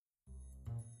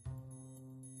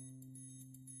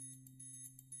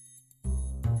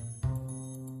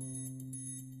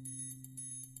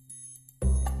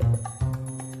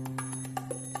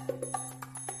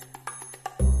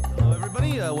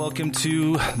Welcome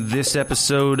to this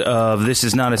episode of This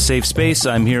Is Not a Safe Space.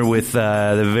 I'm here with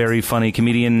the very funny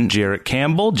comedian Jarrett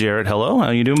Campbell. Jarrett, hello.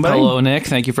 How you doing, buddy? Hello, Nick.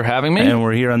 Thank you for having me. And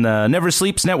we're here on the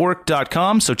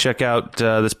neversleepsnetwork.com, so check out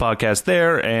this podcast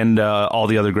there and all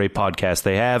the other great podcasts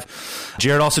they have.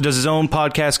 Jarrett also does his own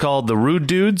podcast called The Rude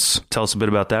Dudes. Tell us a bit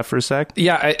about that for a sec.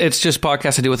 Yeah, it's just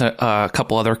podcasts I do with a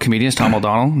couple other comedians, Tom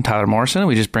O'Donnell and Tyler Morrison.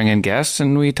 We just bring in guests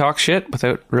and we talk shit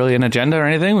without really an agenda or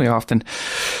anything. We often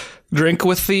drink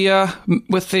with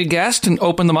the guest and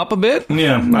open them up a bit.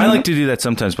 Yeah, I like to do that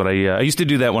sometimes, but I used to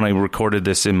do that when I recorded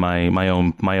this in my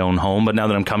own home. But now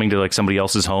that I'm coming to like somebody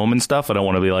else's home and stuff, I don't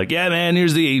want to be like, yeah, man,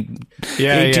 here's the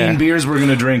 18 beers we're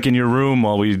gonna drink in your room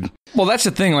while we. Well, that's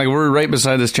the thing. Like, we're right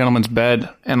beside this gentleman's bed,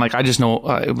 and like I just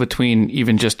know between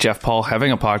even just Jeff Paul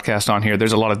having a podcast on here,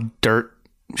 there's a lot of dirt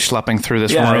schlepping through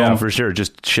this room. Yeah, for sure.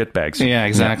 Just shitbags. Yeah,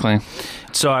 exactly. Yeah.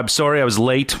 So I'm sorry I was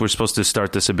late. We're supposed to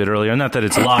start this a bit earlier. Not that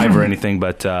it's live or anything,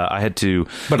 but I had to.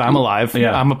 But I'm alive.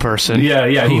 Yeah. I'm a person.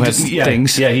 Yeah. Who has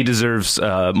things. Yeah, he deserves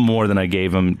more than I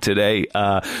gave him today.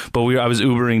 But I was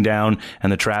Ubering down,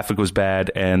 and the traffic was bad,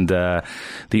 and the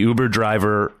Uber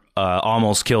driver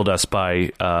almost killed us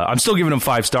by I'm still giving him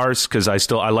 5 stars because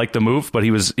I like the move, but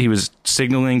he was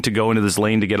signaling to go into this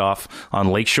lane to get off on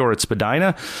Lakeshore at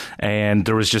Spadina, and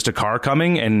there was just a car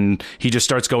coming, and he just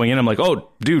starts going in. I'm like, oh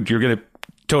dude, you're gonna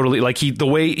totally, like, he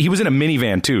was in a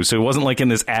minivan too, so it wasn't like in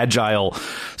this agile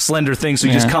slender thing, so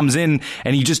he just comes in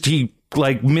and he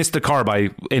like missed the car by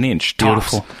an inch.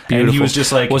 Beautiful. And he was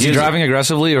just like, was he driving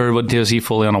aggressively or was he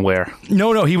fully unaware?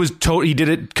 No, he was he did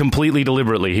it completely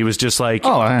deliberately. He was just like, he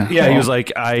was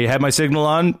like, I had my signal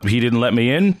on, he didn't let me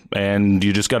in, and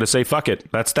you just got to say fuck it.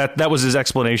 That was his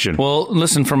explanation. Well,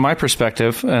 listen, from my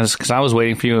perspective, because I was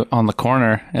waiting for you on the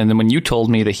corner, and then when you told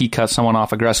me that he cut someone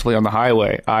off aggressively on the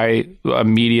highway, I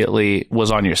immediately was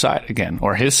on your side again,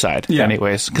 or his side,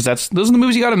 anyways, because those are the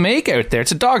moves you got to make out there.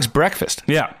 It's a dog's breakfast.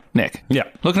 Yeah. Nick. Yeah.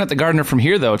 Looking at the gardener from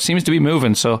here, though, it seems to be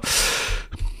moving, so.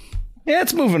 Yeah,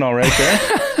 it's moving all right there.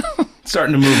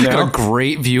 Starting to move now. Got a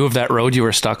great view of that road you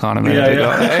were stuck on a minute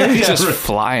ago. It's just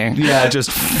flying. Yeah, it just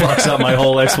fucks up my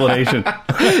whole explanation.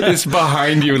 It's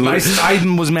behind you. I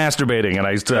was masturbating, and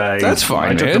that's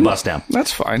fine. I took the bus down.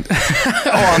 That's fine.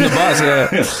 On the bus,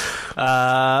 yeah.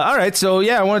 All right, so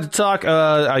I wanted to talk.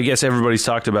 I guess everybody's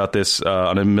talked about this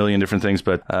on a million different things,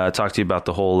 but talk to you about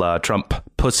the whole Trump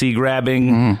pussy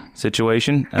grabbing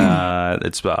situation.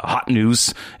 It's hot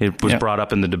news. It was brought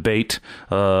up in the debate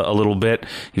a little bit.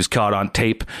 He was caught on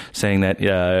tape saying that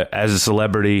as a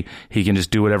celebrity, he can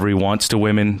just do whatever he wants to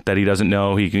women that he doesn't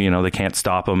know. They can't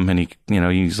stop him, and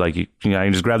he's like, I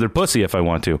can just grab their pussy if I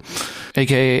want to.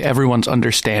 AKA everyone's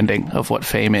understanding of what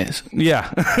fame is.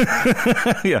 Yeah.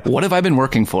 Yeah. What have I been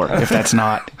working for if that's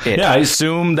not it? Yeah, I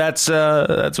assume that's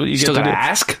what you still get to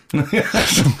ask.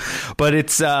 But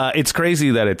it's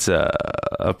crazy that it's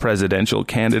a presidential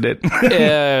candidate.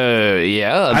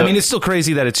 Yeah. I mean, it's still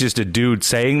crazy that it's just a dude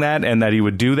saying that and that he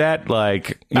would do that.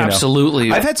 Like,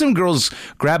 absolutely. I've had some girls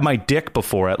grab my dick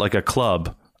before at like a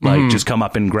club. Like, just come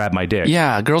up and grab my dick.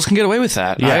 Yeah, girls can get away with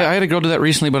that. Yeah. I had a girl do that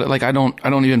recently, but like I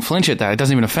don't even flinch at that. It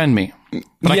doesn't even offend me.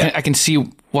 But I can see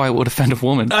why it would offend a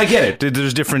woman. I get it.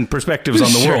 There's different perspectives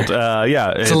on the world.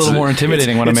 It's a little more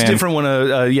intimidating when a man. It's different when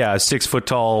a 6 foot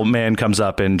tall man comes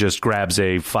up and just grabs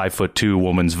a 5'2"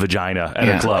 woman's vagina at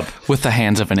a club with the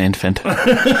hands of an infant.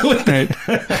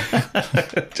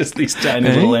 Just these tiny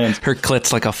little hands. Her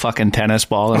clit's like a fucking tennis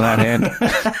ball in that hand.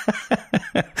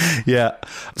 Yeah.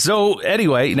 So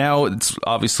anyway, now it's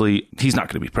obviously he's not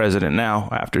going to be president now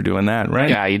after doing that, right?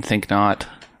 Yeah, you'd think not.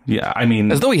 Yeah, I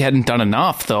mean, as though he hadn't done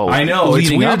enough, though. I know,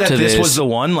 it's weird that this was the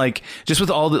one. Like, just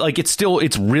with all the, like,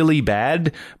 it's really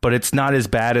bad, but it's not as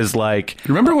bad as like.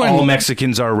 Remember when all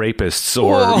Mexicans are rapists,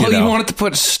 or you wanted to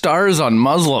put stars on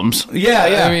Muslims?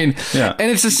 Yeah. I mean,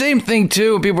 and it's the same thing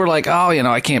too. People were like, "Oh,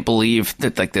 I can't believe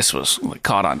that like this was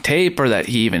caught on tape, or that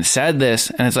he even said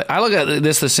this." And it's like I look at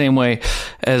this the same way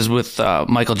as with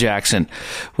Michael Jackson,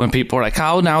 when people are like,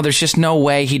 "Oh, now there's just no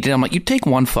way he did." I'm like, you take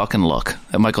one fucking look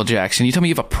at Michael Jackson. You tell me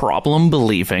you have a problem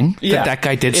believing that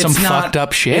guy did some fucked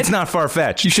up shit. It's not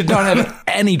far-fetched. You should not have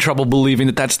any trouble believing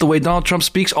that that's the way Donald Trump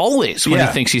speaks always when he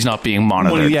thinks he's not being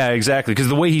monitored. Yeah, exactly. Because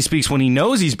the way he speaks when he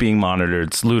knows he's being monitored,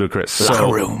 it's ludicrous.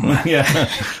 Locker room. Yeah.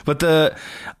 But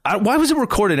why was it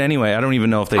recorded anyway? I don't even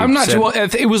know if they I'm not sure.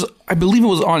 It was, I believe it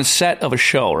was on set of a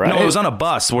show, right? No, it was on a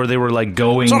bus where they were like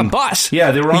going. It was on a bus?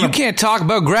 Yeah, they were on You can't talk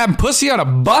about grabbing pussy on a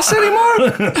bus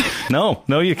anymore?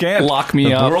 No, you can't. Lock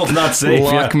me up. The world's not safe.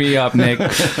 Lock me up, Nick.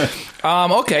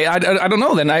 Okay, I don't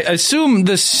know then. I assume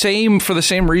for the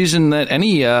same reason that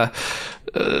any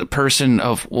person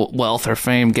of wealth or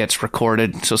fame gets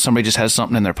recorded, so somebody just has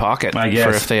something in their pocket for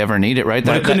if they ever need it, right?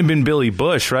 That couldn't have been Billy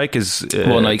Bush, right? Because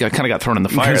well, no, he kind of got thrown in the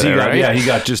fire there, right? Yeah, he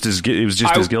got just as he was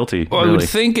just as guilty. Well, really. I would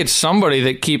think it's somebody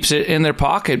that keeps it in their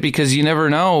pocket, because you never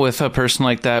know with a person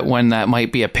like that when that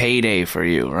might be a payday for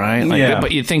you, right?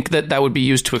 But you'd think that would be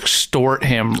used to extort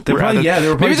him.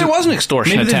 Maybe there was an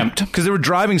extortion attempt because they were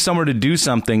driving somewhere to do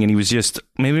something, and he was just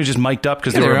mic'd up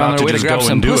because they were about to just go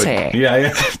and do it.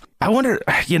 Yeah. I wonder,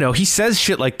 he says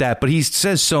shit like that, but he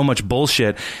says so much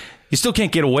bullshit. You still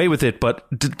can't get away with it, but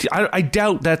I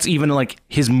doubt that's even like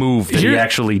his move that he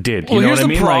actually did. You know what I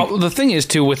mean? The thing is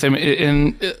too with him,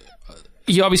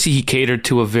 he catered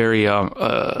to a very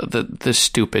the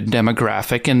stupid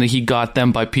demographic, and he got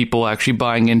them by people actually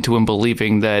buying into him,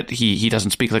 believing that he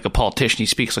doesn't speak like a politician, he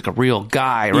speaks like a real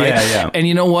guy, right? Yeah. And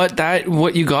you know what?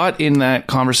 What you got in that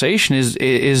conversation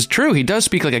is true. He does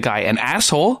speak like a guy, an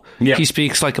asshole. Yeah. He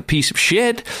speaks like a piece of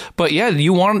shit. But yeah,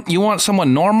 you want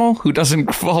someone normal who doesn't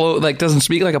doesn't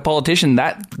speak like a politician.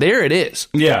 There it is.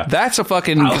 Yeah, that's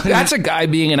a guy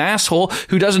being an asshole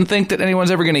who doesn't think that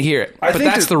anyone's ever going to hear it. But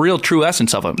that's the real true essence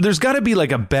of him. There's got to be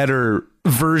like a better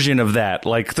version of that.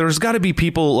 Like there's got to be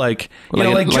people like John,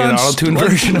 an auto-tune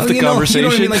version of the conversation. You know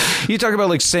what I mean? Like you talk about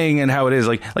like saying and how it is,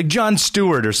 like Jon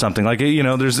Stewart or something. Like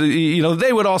there's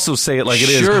they would also say it like it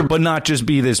is, but not just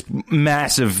be this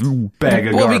massive bag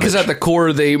of garbage. Well, because at the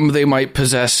core they might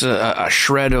possess a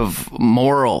shred of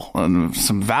moral and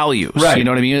some values. Right. You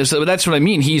know what I mean? So that's what I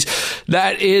mean.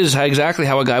 That is exactly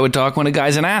how a guy would talk when a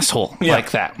guy's an asshole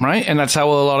like that, right? And that's how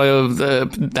a lot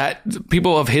of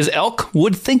people of his ilk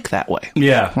would think that way.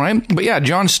 Yeah. Right? But yeah,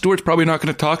 Jon Stewart's probably not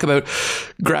going to talk about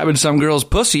grabbing some girl's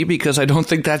pussy, because I don't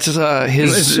think that's his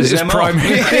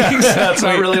primary thing. That's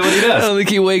not really what he does. I don't think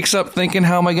he wakes up thinking,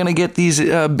 how am I going to get these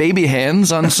baby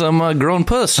hands on some grown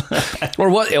puss? Or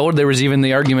what? Or there was even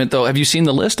the argument, though. Have you seen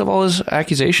the list of all his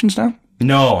accusations now?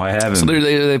 No, I haven't. So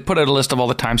they put out a list of all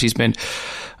the times he's been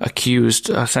accused.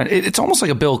 It's almost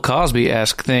like a Bill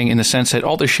Cosby-esque thing in the sense that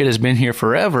all this shit has been here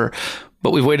forever,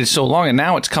 but we've waited so long, and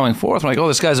now it's coming forth. I'm like, oh,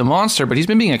 this guy's a monster, but he's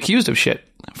been being accused of shit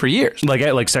for years.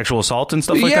 Like sexual assault and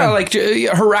stuff like that? Yeah, like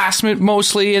harassment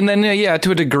mostly, and then,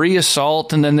 to a degree,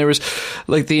 assault. And then there was,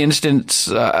 like, the instance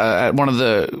at one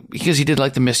of because he did,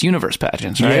 like, the Miss Universe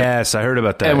pageants, right? Yes, I heard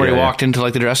about that. And where he walked into,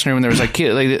 like, the dressing room, and there was, like,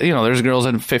 there's girls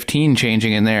at 15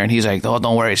 changing in there, and he's like, oh,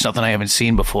 don't worry, it's nothing I haven't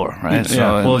seen before, right? So,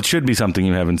 well, it should be something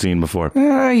you haven't seen before.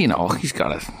 He's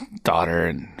got a daughter,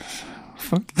 and...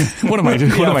 What am I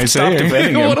doing? What am I saying?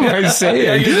 What am I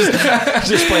saying? You're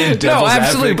just playing devil's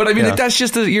absolutely. advocate. But I mean, that's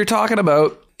just you're talking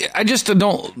about. I just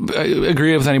don't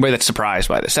agree with anybody that's surprised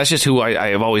by this. That's just who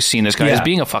I have always seen this guy as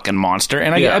being a fucking monster.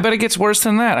 And I bet it gets worse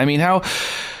than that. I mean, how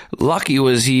lucky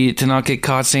was he to not get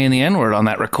caught saying the N-word on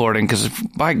that recording? Because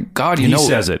by God, he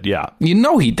says it. Yeah,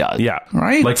 he does. Yeah,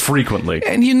 right. Like frequently,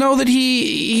 and that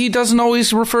he doesn't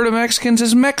always refer to Mexicans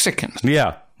as Mexicans.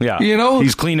 Yeah. Yeah,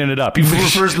 he's cleaning it up. He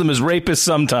refers to them as rapists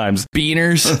sometimes.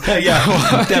 Beaners.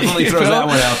 Definitely throws that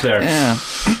one out there.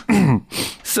 Yeah.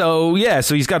 So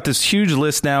he's got this huge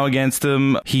list now against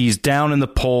him. He's down in the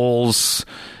polls.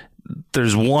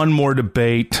 There's one more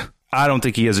debate. I don't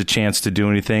think he has a chance to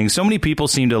do anything. So many people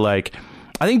seem to I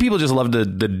think people just love the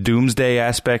doomsday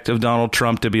aspect of Donald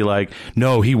Trump, to be like,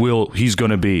 no, he's going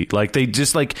to be. Like, they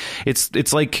just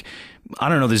it's like, I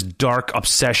don't know, this dark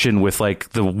obsession with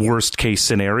like the worst case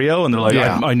scenario, and they're like,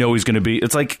 I know he's going to be.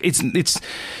 It's like it's,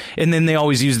 and then they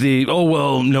always use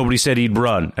nobody said he'd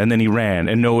run, and then he ran,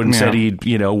 and no one said he'd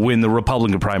win the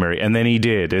Republican primary, and then he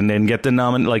did, and then get the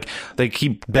nomination. Like, they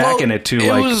keep backing it to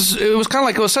it was kind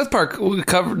of like South Park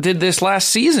did this last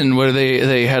season, where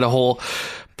they had a whole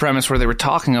premise where they were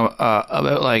talking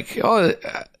about like,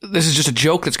 this is just a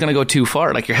joke that's going to go too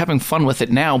far. Like, you're having fun with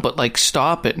it now, but like,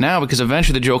 stop it now, because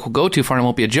eventually the joke will go too far and it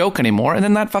won't be a joke anymore. And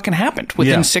then that fucking happened.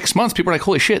 Within 6 months, people were like,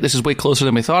 holy shit, this is way closer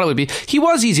than we thought it would be. He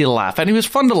was easy to laugh at. He was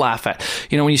fun to laugh at.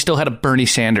 When you still had a Bernie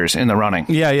Sanders in the running.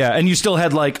 Yeah. And you still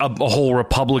had like a whole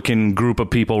Republican group of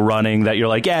people running that you're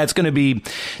like, it's going to be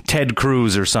Ted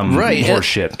Cruz or some horse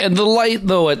shit. And the light,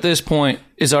 though, at this point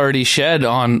is already shed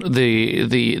on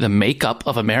the makeup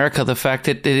of America. The fact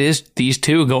that it is these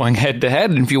two going head to head.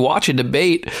 And if you watch a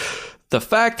debate, the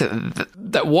fact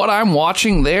that what I'm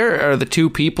watching there are the two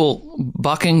people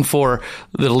bucking for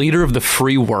the leader of the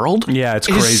free world. Yeah, it's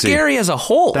crazy. It's scary as a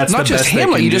whole. That's not just him.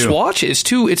 Like, you just watch it. It's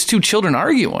two children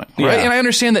arguing, right? And I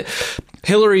understand that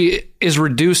Hillary is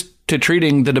reduced to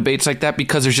treating the debates like that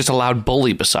because there's just a loud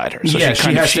bully beside her. So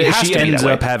she ends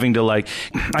up having to like,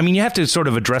 I mean, you have to sort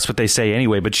of address what they say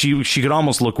anyway, but she could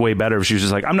almost look way better if she was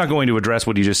just like, I'm not going to address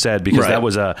what you just said because that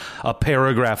was a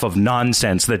paragraph of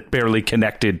nonsense that barely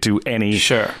connected to any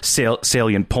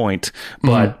salient point.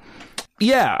 But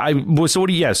so what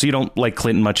do you, so you don't like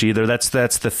Clinton much either. That's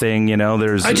the thing, you know,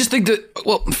 I just think that,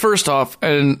 well, first off,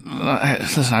 and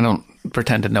listen, I don't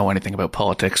pretend to know anything about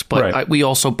politics, but we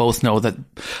also both know that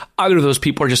either of those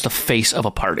people are just the face of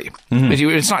a party.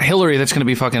 It's not Hillary that's going to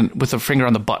be fucking with a finger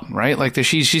on the button, right? Like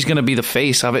she's going to be the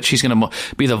face of it. She's going to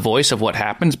be the voice of what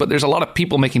happens, but there's a lot of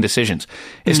people making decisions.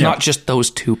 It's not just those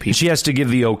two people. She has to give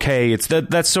the okay. It's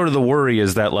that's sort of the worry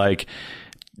is that like,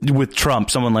 with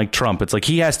Trump, someone like Trump, it's like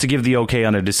he has to give the okay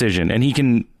on a decision, and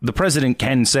the president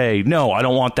can say, no, I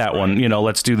don't want that one, you know,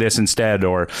 let's do this instead,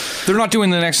 or... They're not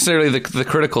doing necessarily the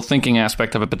critical thinking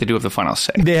aspect of it, but they do have the final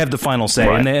say. They have the final say,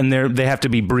 and they have to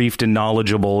be briefed and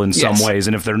knowledgeable in some ways,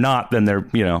 and if they're not, then they're,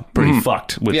 you know, pretty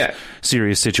fucked with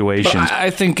serious situations. But I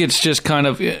think it's just kind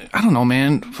of, I don't know,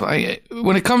 man,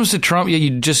 when it comes to Trump,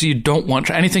 you don't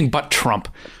want anything but Trump,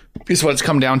 is what it's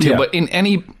come down to, but in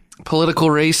any political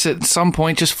race at some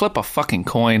point, just flip a fucking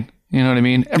coin. You know what I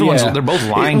mean? They're both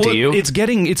lying to you. It's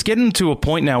getting to a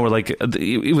point now where like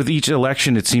with each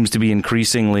election, it seems to be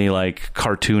increasingly like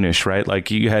cartoonish, right?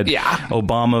 Like you had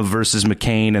Obama versus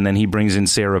McCain, and then he brings in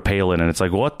Sarah Palin, and it's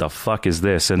like, what the fuck is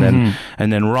this? And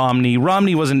then Romney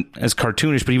wasn't as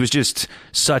cartoonish, but he was just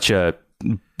such a,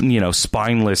 you know,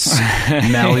 spineless,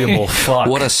 malleable fuck.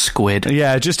 What a squid.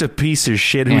 Yeah, just a piece of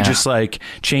shit who just like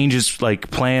changes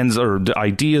like plans or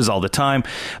ideas all the time.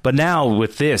 But now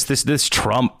with this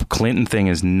Trump Clinton thing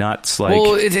is nuts. Like,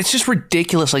 well, it's just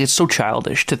ridiculous. Like, it's so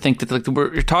childish to think that like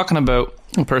you're talking about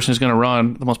a person who's going to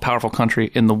run the most powerful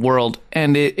country in the world,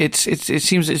 and it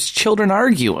seems it's children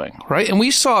arguing, right? And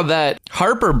we saw that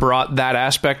Harper brought that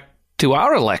aspect to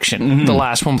our election, the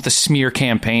last one with the smear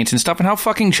campaigns and stuff, and how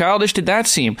fucking childish did that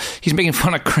seem? He's making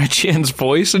fun of Chrétien's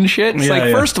voice and shit. It's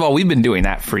first of all, we've been doing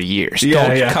that for years.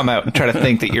 Don't come out and try to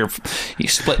think that you're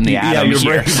splitting the atom.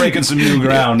 You're breaking some new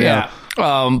ground.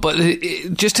 But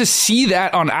just to see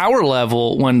that on our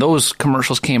level when those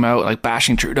commercials came out, like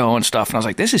bashing Trudeau and stuff, and I was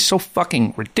like, this is so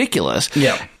fucking ridiculous.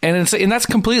 And that's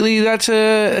completely that's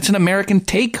an American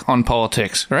take on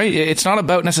politics, right? It's not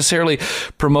about necessarily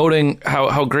promoting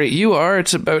how great you are.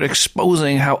 It's about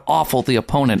exposing how awful the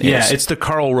opponent is. Yeah, it's the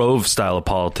Karl Rove style of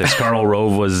politics. Karl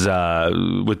Rove was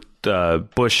with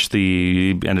Bush.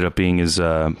 Ended up being his.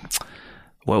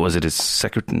 What was it? His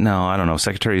secretary? No, I don't know.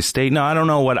 Secretary of State? No, I don't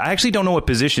know what. I actually don't know what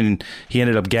position he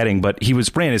ended up getting, but he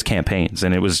ran his campaigns,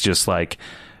 and it was just like,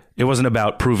 it wasn't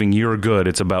about proving you're good.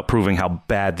 It's about proving how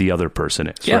bad the other person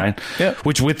is, right? Yeah.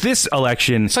 Which with this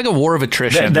election, it's like a war of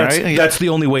attrition, right? That's the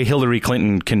only way Hillary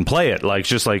Clinton can play it. Like,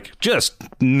 just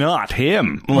not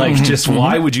him. Like,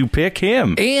 why would you pick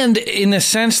him? And in a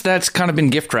sense, that's kind of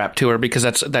been gift wrapped to her because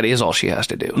that is all she has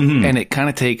to do, and it kind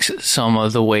of takes some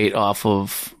of the weight off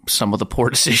of some of the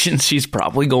poor decisions she's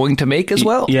probably going to make as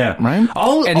well. Yeah. Right?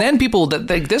 Then people that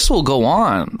think this will go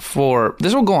on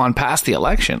past the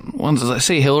election. Once I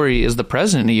say Hillary is the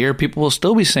president in a year, people will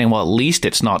still be saying, well, at least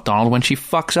it's not Donald when she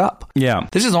fucks up. Yeah.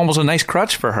 This is almost a nice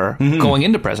crutch for her going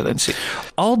into presidency.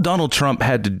 All Donald Trump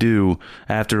had to do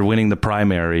after winning the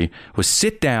primary was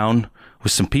sit down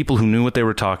with some people who knew what they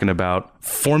were talking about,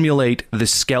 formulate the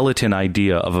skeleton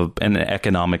idea of an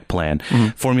economic plan,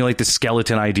 formulate the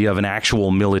skeleton idea of an actual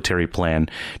military plan,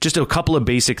 just a couple of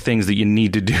basic things that you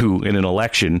need to do in an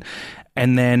election,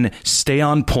 and then stay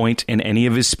on point in any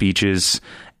of his speeches,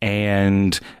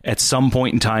 and at some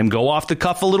point in time go off the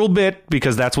cuff a little bit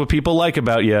because that's what people like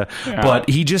about you. Yeah. But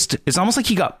it's almost like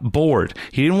he got bored.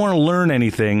 He didn't want to learn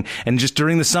anything. And just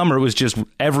during the summer, it was just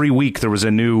every week there was a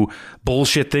new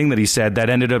bullshit thing that he said that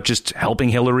ended up just helping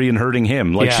Hillary and hurting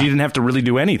him. Like, she didn't have to really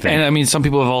do anything. And I mean, some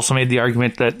people have also made the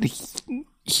argument that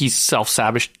he's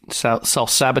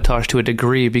self-sabotage to a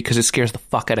degree because it scares the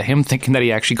fuck out of him thinking that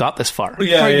he actually got this far.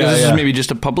 This is maybe just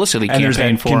a publicity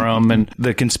campaign for him. And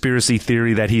the conspiracy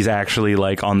theory that he's actually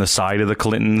like on the side of the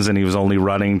Clintons and he was only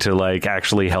running to like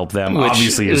actually help them, which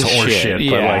obviously is horseshit.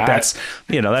 But like that's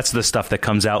the stuff that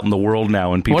comes out in the world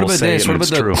now and people say it and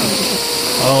it's true.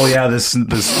 Oh yeah, this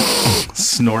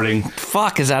snorting.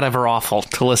 Fuck, is that ever awful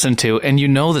to listen to? And you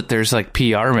know that there's like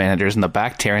PR managers in the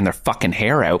back tearing their fucking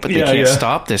hair out, but they can't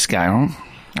stop this guy.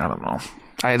 I don't know.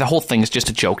 The whole thing is just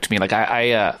a joke to me. Like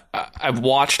I've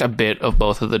watched a bit of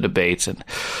both of the debates, and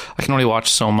I can only watch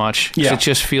so much. It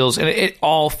just feels, and it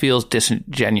all feels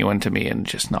disingenuous to me, and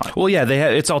just not. Well, yeah,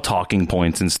 it's all talking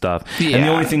points and stuff. Yeah. And the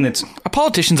only thing that's a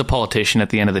politician's a politician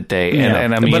at the end of the day.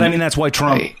 And I mean, that's why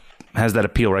Trump. has that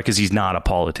appeal, right? Because he's not a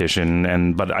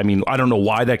politician, but I mean, I don't know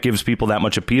why that gives people that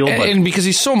much appeal, and because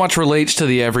he so much relates to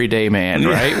the everyday man,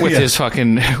 right? With his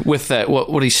fucking, with that,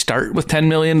 what would he start with $10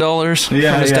 million from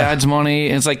his dad's money?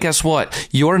 And it's like, guess what?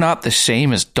 You're not the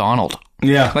same as Donald.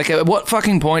 Yeah. Like, at what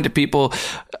fucking point do people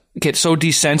get so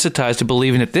desensitized to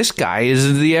believing that this guy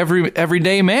is the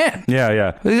everyday man?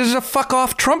 Yeah. There's a fuck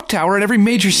off Trump tower in every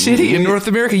major city in North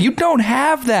America. You don't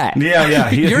have that. Yeah.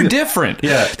 You're different.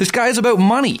 Yeah. This guy is about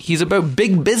money. He's about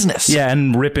big business. Yeah,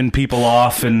 and ripping people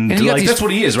off, and like that's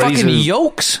what he is, right? Fucking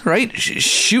yokes, right?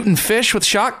 Shooting fish with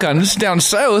shotguns down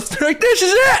south. Like, this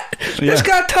is it. This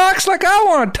guy talks like I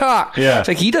want to talk. Yeah. It's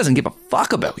like he doesn't give a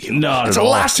fuck about you. No, it's the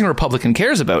last thing a Republican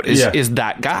cares about is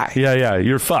that guy. Yeah.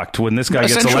 You're fucked when this guy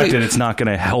gets elected. It's not going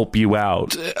to help you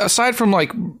out. Aside from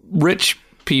like rich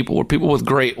people or people with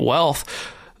great wealth,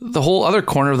 the whole other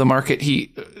corner of the market he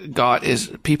got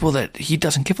is people that he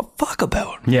doesn't give a fuck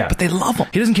about. Yeah. But they love him.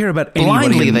 He doesn't care about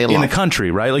anybody in the country,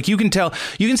 right? Like, you can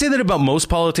say that about most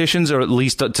politicians, or at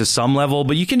least to some level,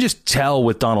 but you can just tell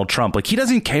with Donald Trump. Like, he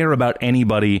doesn't care about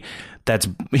anybody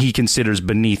he considers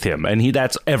beneath him, and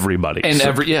that's everybody. And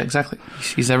exactly.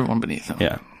 He's everyone beneath him.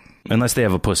 Yeah. Unless they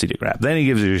have a pussy to grab. Then he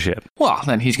gives you a shit. Well,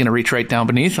 then he's going to reach right down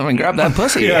beneath them and grab that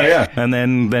pussy. Yeah. And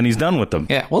then he's done with them.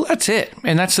 Yeah, well, that's it.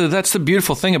 And that's the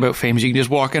beautiful thing about fame is you can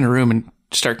just walk in a room and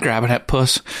start grabbing that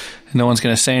puss, and no one's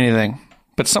going to say anything.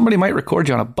 But somebody might record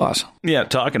you on a bus. Yeah,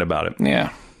 talking about it.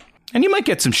 Yeah. And you might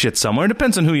get some shit somewhere. It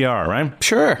depends on who you are, right?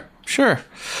 Sure.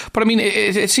 But I mean,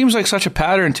 it seems like such a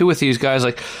pattern, too, with these guys.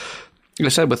 Like I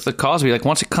said, with the Cosby, like,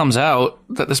 once it comes out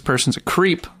that this person's a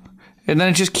creep, and then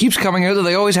it just keeps coming out that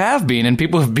they always have been, and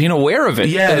people have been aware of it.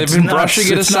 Yeah, they've been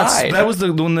brushing it aside. That was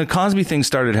when the Cosby thing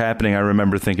started happening. I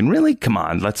remember thinking, really, come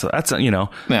on, that's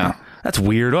yeah. That's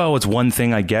weird. Oh, it's one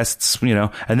thing, I guess. It's,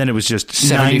 and then it was just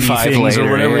 75 things later,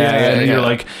 or whatever. Yeah. You're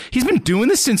like, he's been doing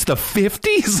this since the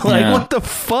 50s. Like, what the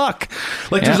fuck?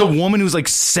 Like, there's a woman who's like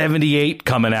 78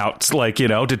 coming out, like,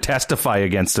 to testify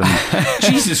against him.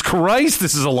 Jesus Christ,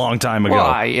 this is a long time ago.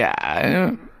 Well,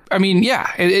 yeah. I mean, yeah,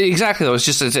 exactly. Though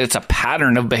it's a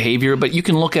pattern of behavior, but you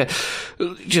can look at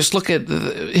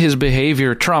his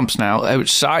behavior, Trump's now,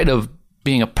 outside of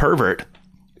being a pervert.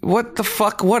 What the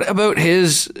fuck? What about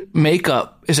his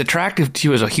makeup is attractive to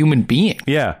you as a human being?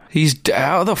 Yeah.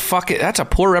 How the fuck? That's a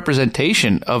poor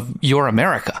representation of your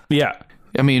America. Yeah.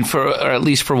 I mean, or at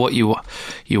least for what you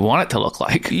want it to look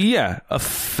like. Yeah. A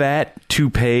fat,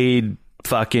 toupeed,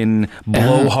 fucking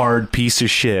blowhard piece of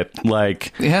shit.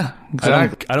 Like, yeah,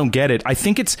 exactly. I don't get it. I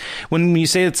think it's when you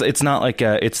say it's not like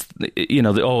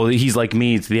he's like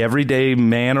me, it's the everyday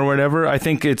man or whatever. I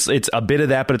think it's a bit of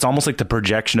that, but it's almost like the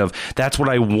projection of that's what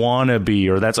I want to be,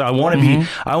 or I want to be.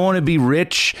 I want to be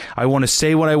rich. I want to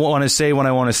say what I want to say when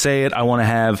I want to say it. I want to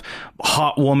have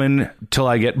hot woman till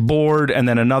I get bored, and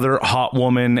then another hot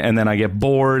woman, and then I get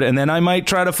bored, and then I might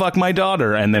try to fuck my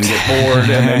daughter and then get bored, and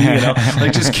then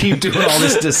like just keep doing all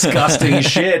this disgusting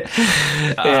shit.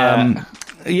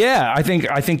 Yeah, I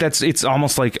think it's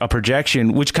almost like a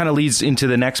projection, which kind of leads into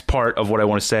the next part of what I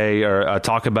want to say or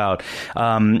talk about.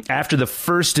 After the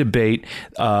first debate,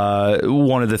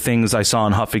 one of the things I saw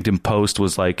in Huffington Post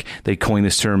was like they coined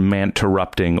this term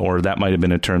manterupting, or that might have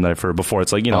been a term that I've heard before.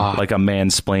 It's like, like a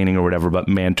mansplaining or whatever, but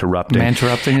manterupting.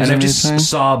 Manterupting is and I just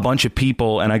saw a bunch of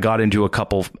people, and I got into a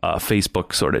couple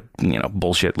Facebook sort of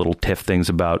bullshit little tiff things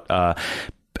about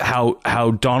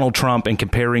how Donald Trump, and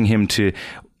comparing him to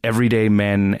everyday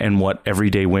men and what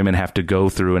everyday women have to go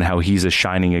through, and how he's a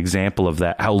shining example of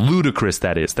that, how ludicrous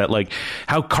that is, that like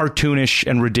how cartoonish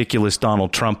and ridiculous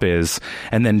Donald Trump is,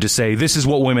 and then to say this is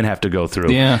what women have to go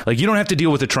through. Yeah. Like, you don't have to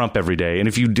deal with a Trump every day, and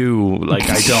if you do, like,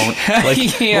 I don't,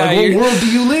 like, yeah, what world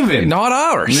do you live in? Not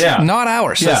ours. Yeah. Not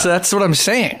ours. Yeah. That's what I'm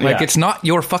saying. Like, it's not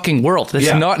your fucking world.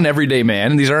 It's not an everyday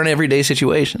man. These aren't everyday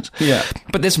situations. Yeah.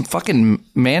 But this fucking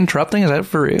man-trupting, is that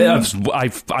for real? Yeah,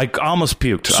 I almost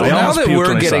puked. So now that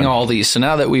we're getting all these, so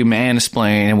now that we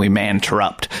mansplain and we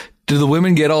manterupt, do the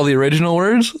women get all the original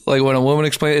words? Like when a woman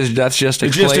explains, that's just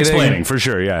explaining? Just explaining, for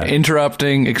sure, yeah.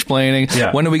 Interrupting, explaining.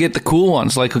 Yeah. When do we get the cool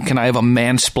ones? Like, can I have a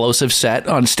mansplosive set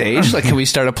on stage? Like, can we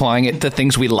start applying it to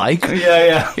things we like?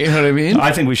 Yeah. You know what I mean?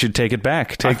 I think we should take it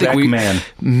back. Take back man.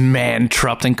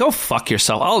 Manterupting. Go fuck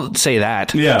yourself. I'll say that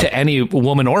to any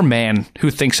woman or man who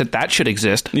thinks that should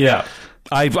exist. Yeah.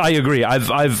 I agree.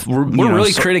 We're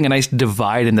really creating a nice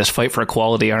divide in this fight for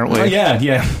equality, aren't we?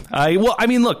 Yeah. I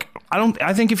mean, look,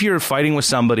 I think if you're fighting with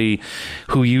somebody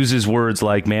who uses words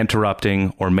like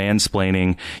manterupting or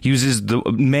mansplaining, uses the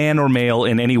man or male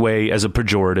in any way as a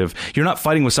pejorative, you're not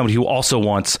fighting with somebody who also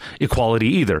wants equality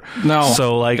either. No.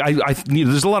 So like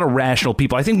there's a lot of rational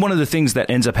people. I think one of the things that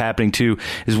ends up happening too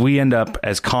is we end up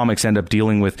as comics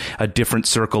dealing with a different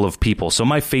circle of people. So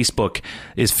my Facebook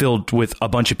is filled with a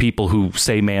bunch of people who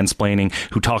say mansplaining,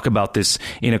 who talk about this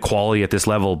inequality at this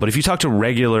level. But if you talk to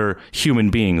regular human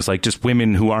beings, like just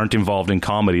women who aren't involved in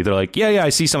comedy, they're like, yeah, I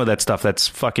see some of that stuff. That's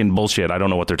fucking bullshit. I don't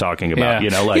know what they're talking about.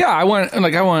 Yeah. I went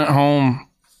home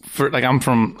for I'm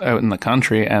from out in the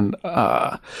country, and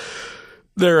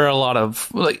there are a lot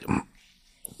of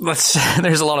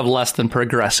there's a lot of less than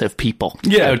progressive people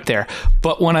out there.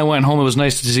 But when I went home, it was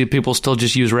nice to see people still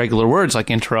just use regular words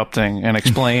like interrupting and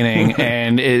explaining.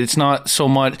 And it's not so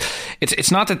much.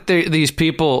 It's not that these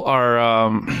people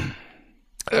are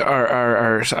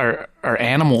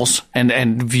animals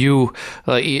and view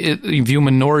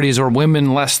minorities or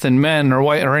women less than men or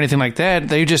white or anything like that.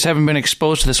 They just haven't been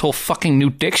exposed to this whole fucking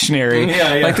new dictionary.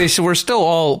 Like they said, we're still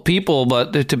all people,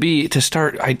 but to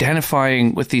start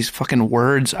identifying with these fucking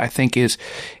words, I think is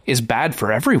bad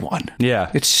for everyone. Yeah,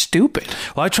 it's stupid.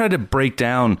 Well, I try to break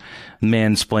down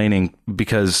mansplaining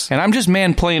because, and I'm just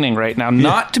manplaining right now,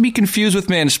 not to be confused with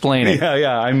mansplaining.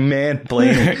 I'm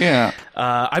manplaining. Yeah.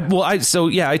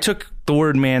 I took the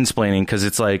word mansplaining because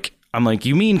it's like, I'm like,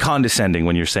 you mean condescending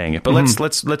when you're saying it, but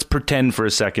let's pretend for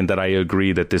a second that I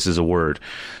agree that this is a word.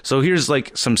 So here's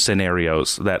like some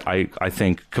scenarios that I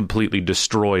think completely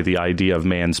destroy the idea of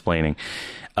mansplaining.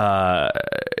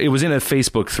 It was in a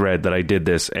Facebook thread that I did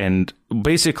this, and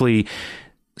basically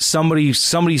somebody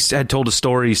had told a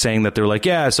story saying that they're like,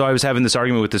 so I was having this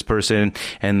argument with this person,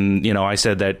 and I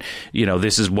said that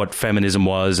this is what feminism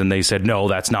was, and they said no,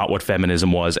 that's not what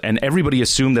feminism was, and everybody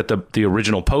assumed that the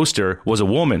original poster was a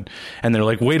woman, and they're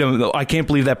like, wait a minute, I can't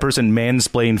believe that person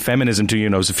mansplained feminism to you.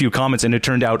 It was a few comments, and it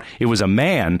turned out it was a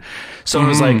man. So it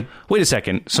was like, wait a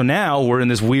second, so now we're in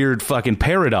this weird fucking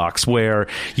paradox where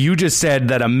you just said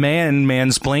that a man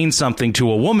mansplained something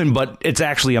to a woman, but it's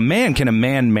actually a man. Can a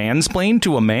man mansplain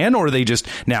to a man, or are they just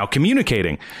now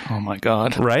communicating? Oh my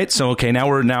God. Right? So okay, now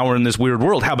we're in this weird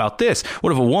world. How about this?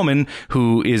 What if a woman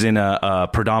who is in a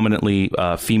predominantly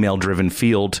female driven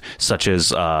field, such as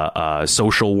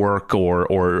social work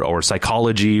or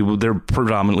psychology, they're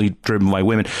predominantly driven by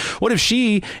women. What if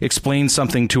she explains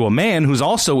something to a man who's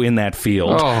also in that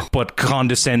field, but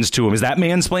condescends to him? Is that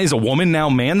mansplaining? Is a woman now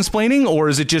mansplaining, or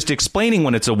is it just explaining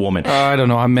when it's a woman? I don't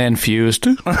know. I'm man-fused.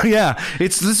 Yeah,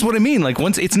 this is what I mean. Like,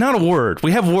 once it's not a word.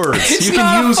 We have words. It's you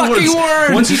not can use a fucking words.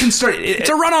 word. Once you can start, it's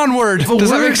a run-on word. Does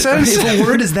that make sense? If a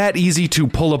word is that easy to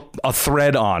pull a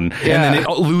thread on, and then it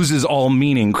loses all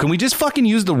meaning, can we just fucking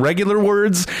use the regular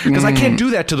words? Because I can't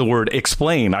do that to the word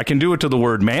explain. I can do it to the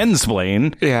word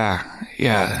mansplain. Yeah.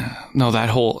 No, that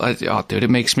whole dude, it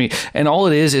makes me. And all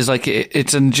it is like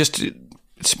it's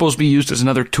supposed to be used as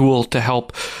another tool to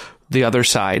help the other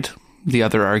side, the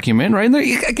other argument, right? And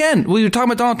again, we were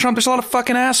talking about Donald Trump. There's a lot of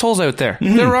fucking assholes out there.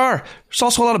 There are. There's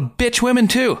also a lot of bitch women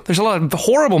too. There's a lot of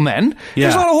horrible men.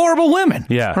 There's a lot of horrible women.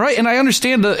 Yeah. Right. And I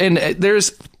understand and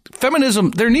there's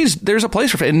feminism. There's a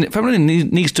place for and feminism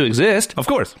needs to exist. Of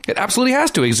course. It absolutely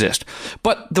has to exist.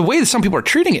 But the way that some people are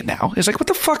treating it now is like, what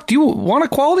the fuck? Do you want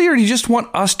equality, or do you just want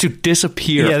us to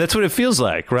disappear? Yeah, that's what it feels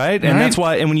like, right? And that's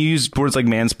why, and when you use words like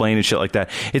mansplain and shit like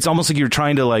that, it's almost like you're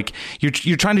trying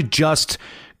to just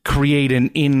create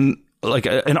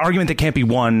an argument that can't be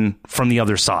won from the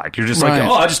other side. You're just like,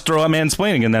 I just throw out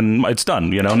mansplaining and then it's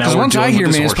done. Now because once I hear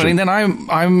mansplaining, then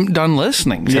I'm done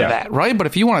listening to that, right? But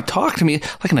if you want to talk to me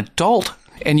like an adult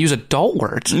and use adult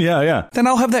words, then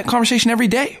I'll have that conversation every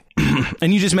day.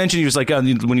 And you just mentioned, you was like,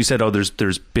 when you said, there's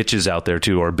bitches out there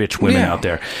too, or bitch women out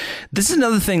there. This is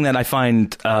another thing that I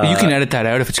find. You can edit that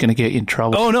out if it's going to get you in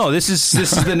trouble. Oh no, this is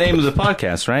the name of the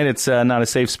podcast, right? It's not a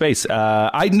safe space.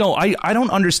 I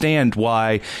don't understand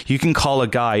why you can call a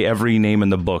guy every name in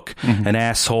the book, an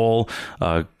asshole,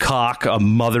 a cock, a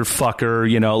motherfucker,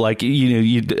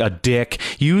 a dick.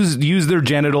 Use their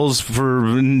genitals for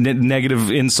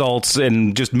negative insults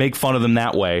and just make fun of them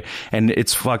that way, and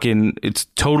it's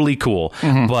totally cool.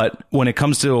 But when it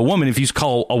comes to a woman, if you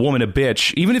call a woman a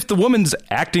bitch, even if the woman's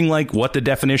acting like what the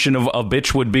definition of a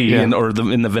bitch would be in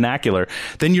the vernacular,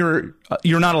 then you're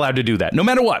You're not allowed to do that, no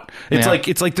matter what.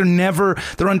 It's like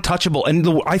they're untouchable.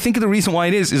 And I think the reason why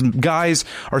it is guys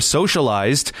are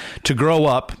socialized to grow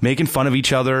up making fun of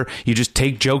each other. You just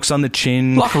take jokes on the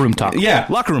chin. Locker room talk. Yeah,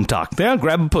 locker room talk. Yeah,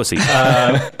 grab a pussy.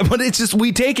 But it's just,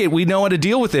 we take it. We know how to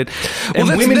deal with it. And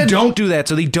women don't do that,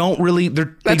 so they don't really. They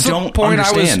don't understand. The point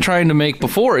I was trying to make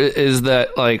before is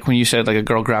that, like, when you said like a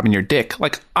girl grabbing your dick,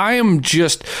 like,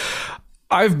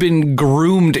 I've been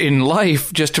groomed in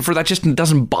life for that just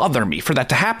doesn't bother me for that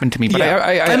to happen to me. But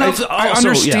I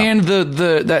understand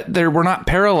that we're not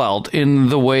paralleled in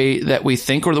the way that we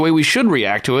think or the way we should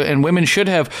react to it. And women should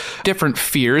have different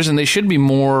fears, and they should be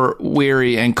more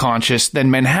wary and conscious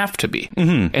than men have to be.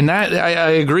 Mm-hmm. And that I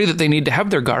agree that they need to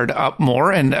have their guard up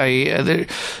more. And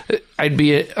I'd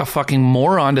be a fucking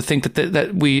moron to think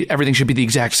that everything should be the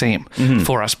exact same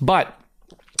for us. But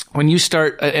when you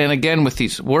start, and again with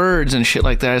these words and shit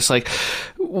like that, it's like,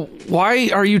 why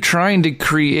are you trying to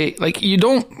create, like, you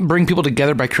don't bring people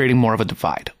together by creating more of a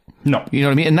divide. No. You know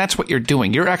what I mean? And that's what you're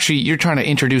doing. You're trying to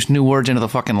introduce new words into the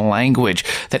fucking language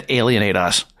that alienate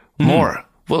us more.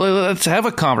 Well, let's have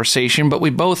a conversation, but we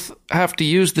both have to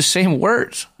use the same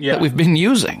words that we've been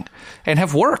using and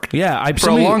have worked for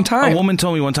a long time. A woman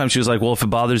told me one time, she was like, well, if it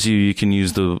bothers you, you can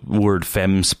use the word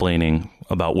femsplaining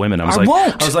about women. I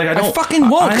fucking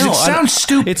won't, because it sounds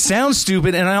stupid. It sounds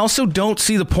stupid, and I also don't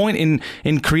see the point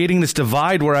in creating this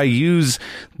divide where I use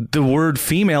the word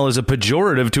female as a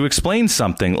pejorative to explain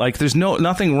something. Like, there's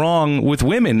nothing wrong with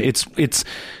women. It's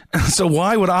so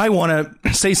why would I want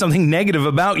to say something negative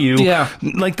about you? Yeah.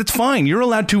 Like, that's fine. You're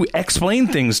allowed to explain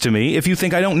things to me if you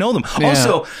think I don't know them. Yeah.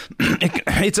 Also,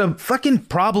 it's a fucking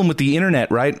problem with the internet,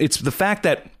 right? It's the fact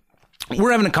that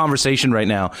we're having a conversation right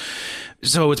now.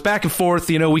 So it's back and forth,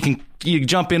 you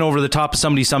jump in over the top of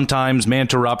somebody sometimes,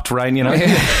 manterupt, right? You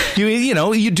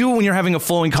do it when you're having a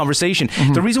flowing conversation.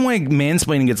 Mm-hmm. The reason why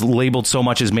mansplaining gets labeled so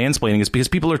much as mansplaining is because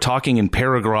people are talking in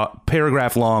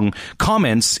paragraph long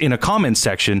comments in a comment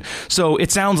section. So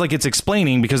it sounds like it's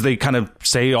explaining because they kind of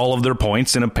say all of their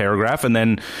points in a paragraph, and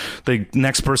then the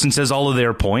next person says all of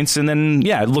their points, and then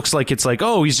it looks like it's like,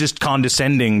 oh, he's just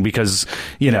condescending because,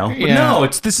 But no,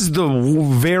 this is the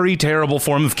very terrible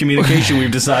form of communication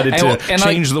we've decided to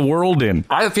change the world in.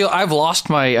 I feel I've lost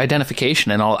my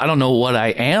identification and all. I don't know what I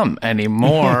am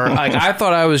anymore. Like, I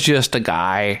thought I was just a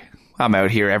guy. I'm out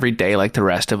here every day like the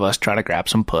rest of us trying to grab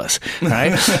some puss,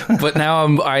 right? But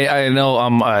now I know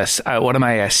I'm a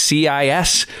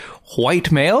CIS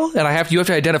white male, and you have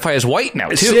to identify as white now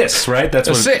too. Cis, right? That's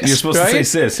what cis, you're supposed to say.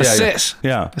 Cis, cis.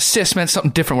 Yeah. Cis meant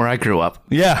something different where I grew up.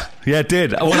 Yeah, it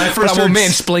did. When I first heard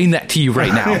mansplain that to you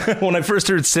right now. When I first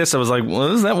heard cis, I was like,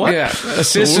 "What is that? What? Yeah,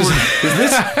 cis is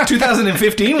this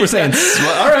 2015? We're saying,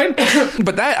 all right."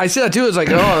 But that I said that too. It's like,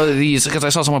 because I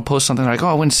saw someone post something like,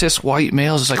 "Oh, when cis white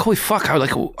males," it's like, holy fuck!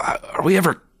 Are we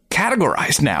ever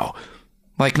categorized now?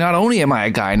 Like, not only am I a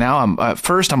guy now, I'm a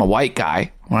white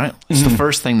guy, right? It's the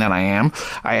first thing that I am.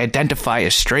 I identify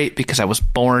as straight because I was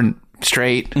born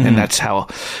straight, and that's how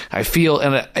I feel.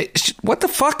 And what the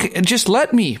fuck? Just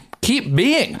let me keep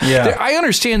being. Yeah. I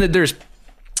understand that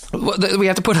we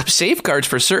have to put up safeguards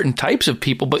for certain types of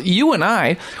people, but you and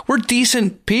I, we're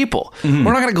decent people. Mm-hmm.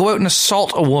 We're not going to go out and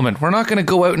assault a woman. We're not going to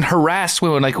go out and harass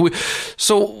women.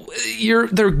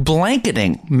 They're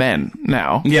blanketing men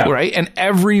now, right? And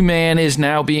every man is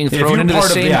now being thrown into the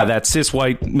same. That cis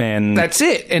white man. That's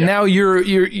it. And now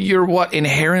you're what,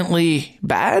 inherently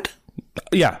bad?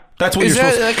 Yeah. That's what you're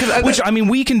supposed to. Which, I mean,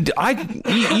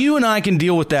 you and I can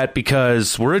deal with that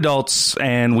because we're adults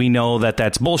and we know that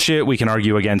that's bullshit. We can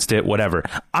argue against it, whatever.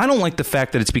 I don't like the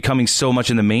fact that it's becoming so much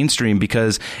in the mainstream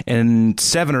because in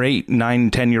 7 or 8,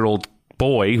 9, 10-year-old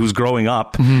boy who's growing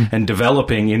up and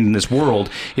developing in this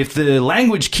world, if the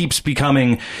language keeps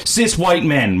becoming cis white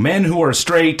men who are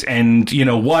straight and,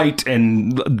 white,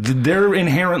 and they're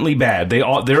inherently bad.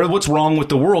 They're what's wrong with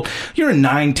the world. You're a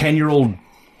 9, 10-year-old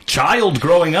child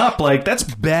growing up, like, that's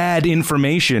bad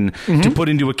information to put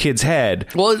into a kid's head.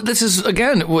 Well, this is,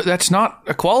 again, that's not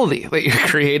equality that you're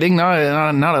creating, not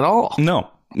at all. No,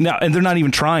 and they're not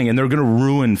even trying, and they're going to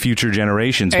ruin future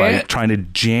generations by trying to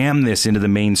jam this into the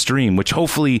mainstream, which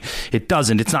hopefully it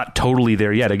doesn't. It's not totally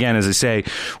there yet. Again, as I say,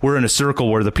 we're in a circle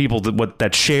where the people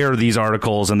that share these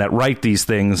articles and that write these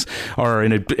things are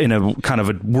in a kind of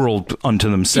a world unto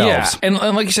themselves. Yeah, and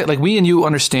like you said, like, we and you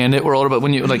understand it. We're older, but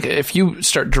when you, like, if you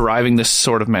start deriving this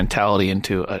sort of mentality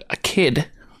into a kid,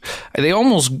 they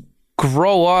almost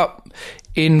grow up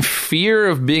in fear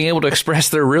of being able to express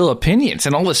their real opinions.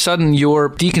 And all of a sudden, you're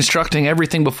deconstructing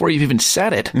everything before you've even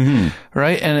said it,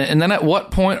 right? And then at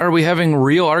what point are we having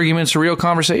real arguments or real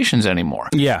conversations anymore?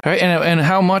 Yeah. Right? And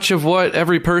how much of what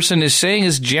every person is saying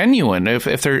is genuine if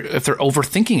they're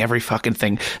overthinking every fucking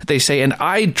thing that they say. And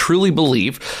I truly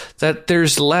believe that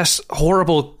there's less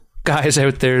horrible guys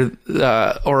out there,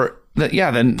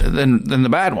 than the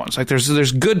bad ones. Like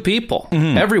there's good people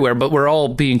everywhere, but we're all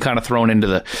being kind of thrown into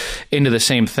the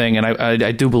same thing. And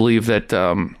I do believe that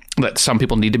that some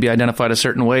people need to be identified a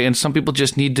certain way, and some people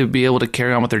just need to be able to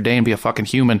carry on with their day and be a fucking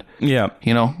human. Yeah,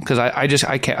 you know, because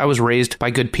I can't. I was raised by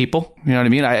good people. You know what I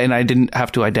mean? I didn't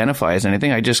have to identify as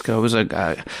anything. I was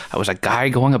a guy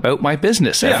going about my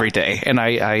business every day, and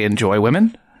I enjoy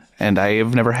women, and I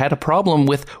have never had a problem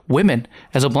with women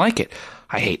as a blanket.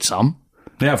 I hate some.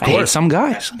 Yeah, of course. I hate some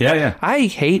guys. Yeah, yeah. I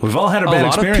hate We've all had our bad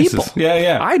experiences. A lot of people. Yeah,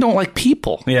 yeah. I don't like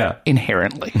people. Yeah.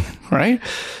 Inherently, right?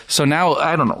 So now,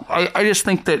 I don't know. I just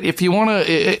think that if you want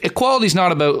to... Equality is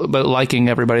not about liking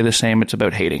everybody the same. It's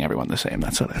about hating everyone the same.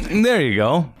 That's what I think. There you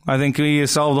go. I think we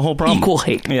solved the whole problem. Equal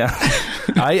hate. Yeah.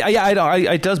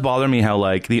 It does bother me how,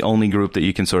 like, the only group that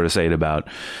you can sort of say it about...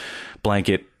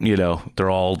 blanket, you know, they're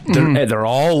all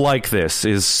like this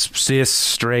is cis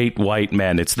straight white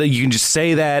men. You can just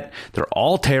say that they're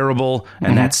all terrible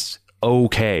and that's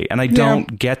okay. And I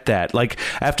don't get that. Like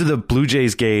after the Blue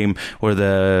Jays game where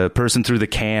the person threw the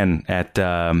can at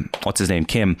what's his name,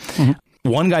 Kim,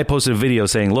 one guy posted a video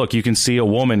saying, look, you can see a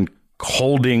woman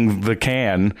holding the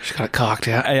can. She got it cocked,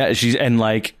 yeah.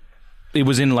 It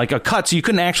was in like a cut, so you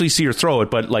couldn't actually see her throw it,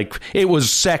 but like it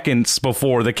was seconds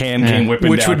before the can came whipping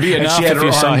Which down. Would be enough if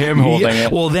you saw him holding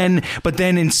it. Well,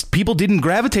 people didn't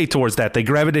gravitate towards that. They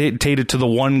gravitated to the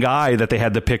one guy that they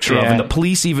had the picture of, and the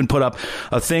police even put up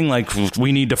a thing like,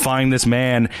 we need to find this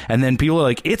man, and then people are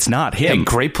like, it's not him. Yeah,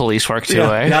 great police work too,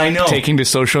 eh? Yeah, I know. Taking to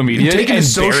social media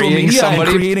and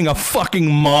creating a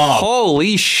fucking mob.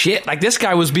 Holy shit. Like this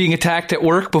guy was being attacked at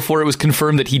work before it was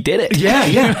confirmed that he did it. Yeah,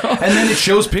 yeah. You know? And then it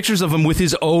shows pictures of him with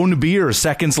his own beer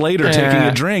seconds later taking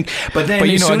a drink. But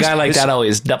you know, a guy like that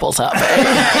always doubles up.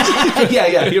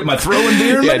 Yeah. My throwing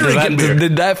beer, my drinking beer.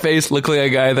 Did that face look like a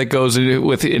guy that goes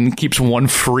with and keeps one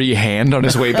free hand on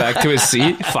his way back to his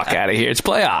seat? Fuck out of here. It's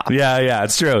playoff. Yeah,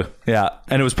 it's true. Yeah.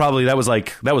 And it was probably, that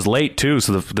was late too.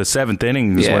 So the seventh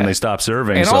inning is when they stopped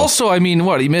serving. And also, I mean,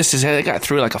 he missed his head. That guy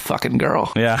threw like a fucking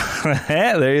girl. Yeah.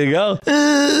 There you go.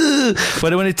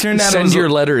 But when it turned out, send your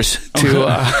letters to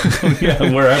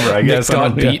wherever, I guess.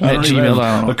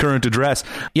 Gmail. A current address.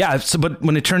 Yeah. So, but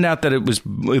when it turned out that it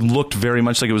looked very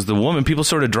much like it was the woman, people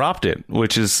sort of dropped it,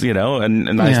 which is, you know,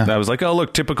 I was like, oh,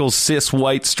 look, typical cis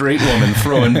white straight woman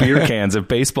throwing beer cans at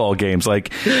baseball games.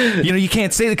 Like, you know, you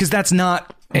can't say that because that's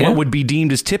not what would be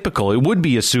deemed as typical. It would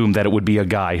be assumed that it would be a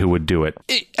guy who would do it.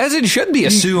 As it should be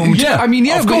assumed. Yeah, I mean,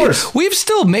 of course. We've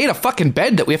still made a fucking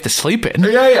bed that we have to sleep in.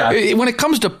 Yeah. When it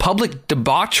comes to public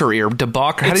debauchery or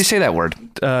debauchery, how do you say that word?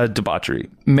 Debauchery.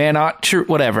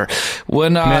 Whatever.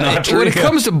 When it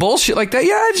comes to bullshit like that,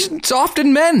 it's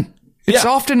often men. It's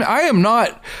often, I am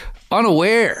not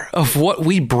unaware of what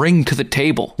we bring to the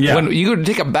table. Yeah. When you go to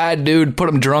take a bad dude, put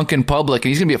him drunk in public, and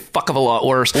he's going to be a fuck of a lot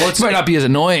worse. Well, he might not be as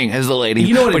annoying as the lady,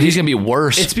 but he's going to be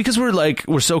worse. It's because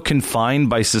we're so confined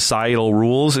by societal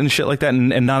rules and shit like that,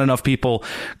 and not enough people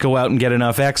go out and get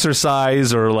enough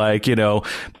exercise or like, you know,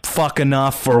 fuck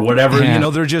enough or whatever. You know,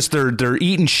 they're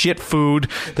eating shit food.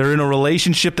 They're in a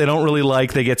relationship they don't really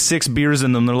like. They get 6 beers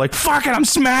in them. They're like, fuck it, I'm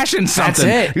smashing something.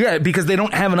 That's it. Yeah, because they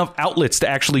don't have enough outlets to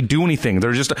actually do anything.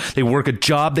 They work a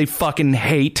job they fucking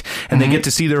hate, and they get to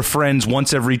see their friends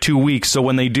once every 2 weeks. So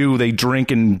when they do, they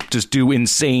drink and just do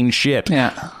insane shit.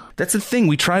 Yeah. That's the thing.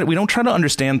 We don't try to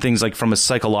understand things like from a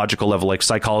psychological level, like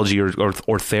psychology or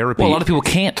therapy. Well, a lot of people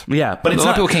can't. Yeah, but a lot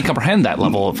of people can't comprehend that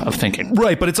level of thinking.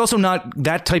 Right, but it's also not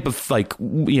that type of like,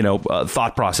 you know,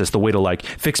 thought process. The way to like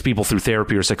fix people through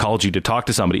therapy or psychology to talk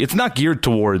to somebody. It's not geared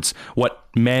towards what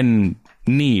men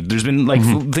need. There's been like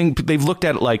they've looked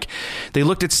at like they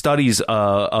looked at studies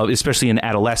especially in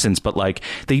adolescence, but like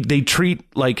they treat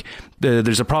like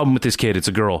there's a problem with this kid. It's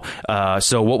a girl.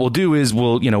 So what we'll do is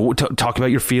we'll, you know, talk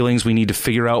about your feelings. We need to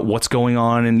figure out what's going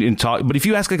on and talk. But if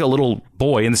you ask like a little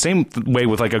boy in the same way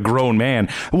with like a grown man,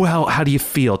 well, how do you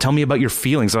feel? Tell me about your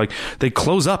feelings. Like they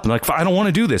close up and like, I don't want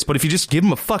to do this. But if you just give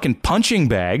them a fucking punching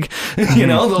bag, you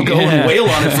know, they'll go and wail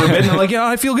on it for a bit. And they're like, yeah,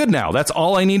 I feel good now. That's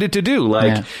all I needed to do.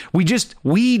 Like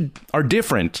we are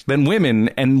different than women,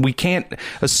 and we can't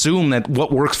assume that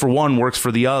what works for one works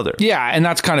for the other. Yeah, and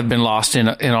that's kind of been lost in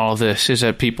all of this, is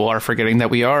that people are forgetting that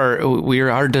we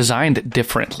are designed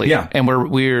differently. Yeah. And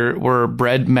we're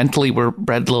bred mentally, we're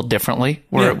bred a little differently.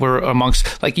 We're amongst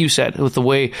amongst, like you said, with the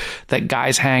way that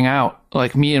guys hang out,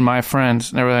 like me and my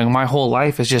friends and everything. My whole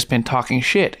life has just been talking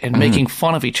shit and making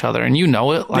fun of each other. And you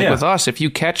know it, like with us, if you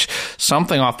catch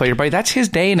something off by your buddy, that's his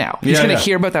day now. He's going to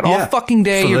hear about that all fucking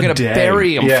day. You're going to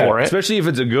bury him for it. Especially if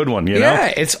it's a good one, you know?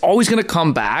 Yeah, it's always going to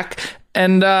come back.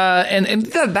 And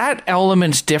that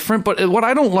element's different, but what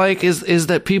I don't like is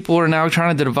that people are now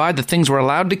trying to divide the things we're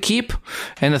allowed to keep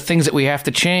and the things that we have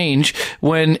to change,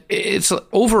 when it's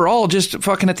overall just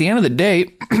fucking, at the end of the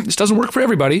day, this doesn't work for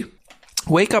everybody.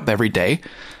 Wake up every day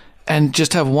and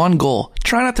just have one goal.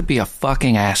 Try not to be a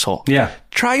fucking asshole. Yeah.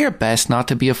 Try your best not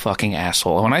to be a fucking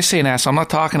asshole. When I say an asshole, I'm not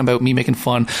talking about me making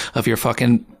fun of your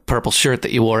fucking purple shirt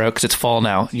that you wore out because it's fall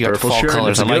now. You got fall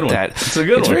colors. I like that. It's a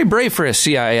good one. It's very brave for a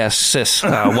CIS cis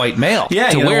white male to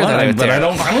wear that out but there. I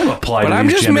don't apply to I'm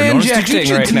these just gender norms.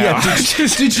 manjecting right now.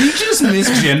 Did you just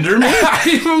misgender me?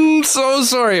 I'm so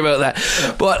sorry about that.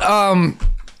 But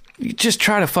you just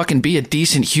try to fucking be a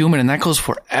decent human, and that goes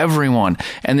for everyone.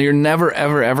 And you're never,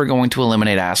 ever, ever going to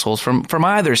eliminate assholes from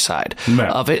either side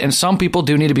of it. And some people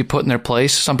do need to be put in their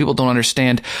place. Some people don't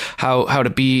understand how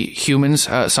to be humans.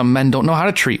 Some men don't know how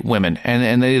to treat women,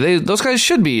 and they those guys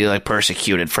should be like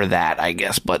persecuted for that, I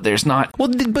guess. But there's not. Well,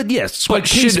 but yes. But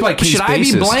should I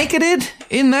be blanketed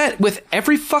in that with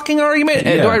every fucking argument?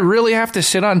 Yeah. Do I really have to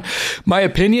sit on my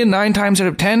opinion 9 times out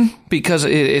of 10 because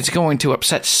it's going to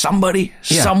upset somebody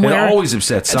somewhere? It always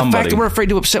upsets somebody. The fact that we're afraid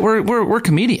to upset, we're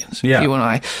comedians, you and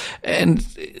I, and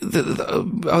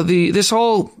this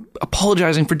whole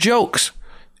apologizing for jokes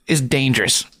is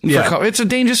dangerous. It's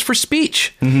dangerous for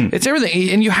speech. It's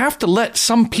everything, and you have to let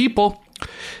some people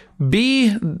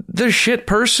be the shit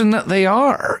person that they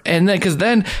are, and then because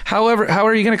then, how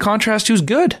are you going to contrast who's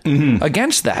good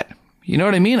against that? You know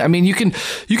what I mean? I mean, you can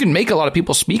make a lot of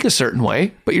people speak a certain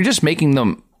way, but you're just making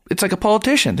them. It's like a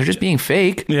politician. They're just being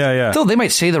fake. Yeah. Though they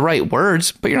might say the right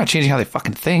words, but you're not changing how they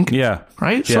fucking think. Yeah.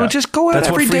 Right? Yeah. So just go out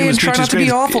every day and try not to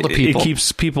be awful to people. It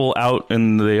keeps people out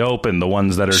in the open, the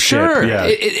ones that are shit. Yeah.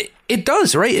 It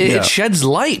does, right? It sheds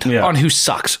light on who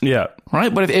sucks. Yeah.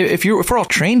 Right? But if we're all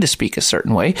trained to speak a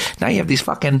certain way, now you have these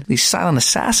silent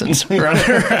assassins running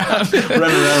around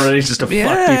ready just to fuck people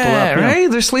up.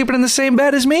 Right? They're sleeping in the same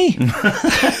bed as me. And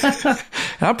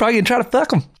I'm probably going to try to fuck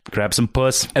them. Grab some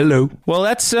puss. Hello. Well,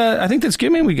 that's. I think that's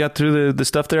good, man. We got through the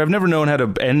stuff there. I've never known how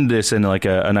to end this in like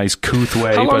a nice couth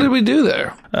way. How long did we do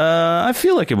there? I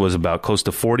feel like it was about close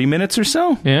to 40 minutes or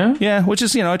so. Yeah? Yeah, which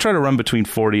is, I try to run between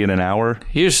 40 and an hour.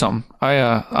 Here's something.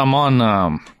 I'm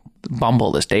on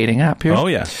Bumble, this dating app here. Oh,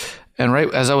 yeah. And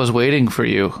right as I was waiting for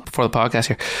you before the podcast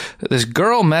here, this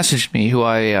girl messaged me who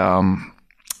I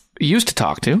used to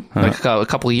talk to like a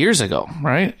couple of years ago,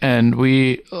 right? And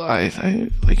we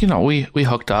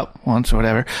hooked up once or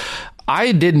whatever.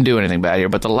 I didn't do anything bad here,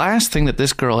 but the last thing that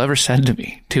this girl ever said to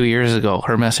me 2 years ago,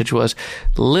 her message was,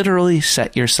 literally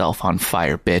set yourself on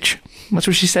fire, bitch. That's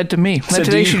what she said to me. And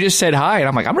today she just said hi, and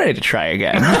I'm like, I'm ready to try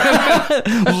again.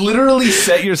 Literally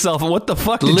set yourself. What the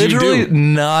fuck did you do? Literally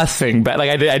nothing. But like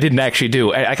I didn't actually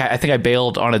do. I think I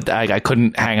bailed on it. I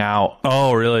couldn't hang out.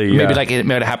 Oh, really? Yeah. Maybe like it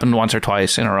might have happened once or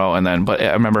twice in a row, but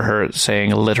I remember her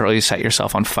saying, literally set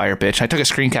yourself on fire, bitch. I took a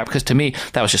screen cap because to me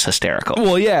that was just hysterical.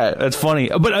 Well, yeah, that's funny.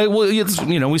 But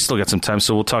we still got some time,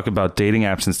 so we'll talk about dating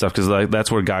apps and stuff because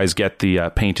that's where guys get the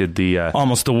painted the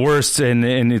almost the worst,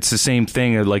 and it's the same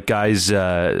thing. Like guys.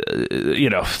 There's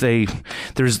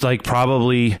like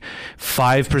probably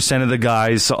 5% of the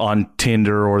guys on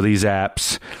Tinder or these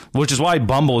apps, which is why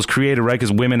Bumble is created, right?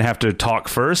 Because women have to talk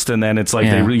first, and then it's like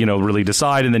they really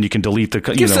decide, and then you can delete the.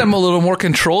 Gives them a little more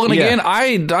control. And again,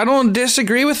 I don't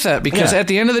disagree with that because at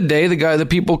the end of the day, the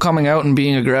people coming out and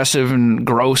being aggressive and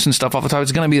gross and stuff all the time,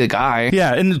 it's going to be the guy.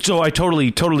 Yeah, and so I totally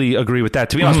agree with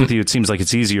that. To be honest with you, it seems like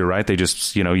it's easier, right? They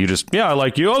just I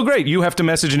like you. Oh, great, you have to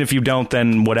message, and if you don't,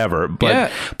 then whatever.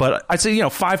 But I'd say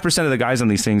 5% of the guys on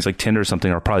these things like Tinder or something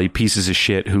are probably pieces of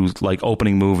shit whose like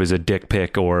opening move is a dick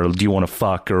pic or do you want to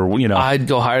fuck or I'd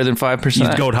go higher than 5%.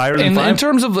 You'd go higher than 5%? In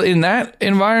terms of in that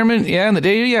environment, in the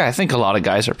day, I think a lot of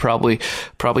guys are probably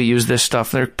use this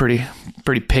stuff. They're pretty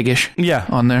piggish.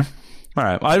 On there. All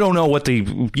right. I don't know what the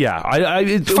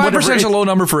 5% is a low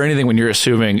number for anything when you're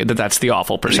assuming that that's the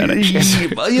awful percentage.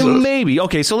 Maybe.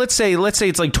 Okay, so let's say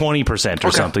it's like 20%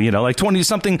 or something, like 20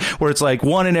 something where it's like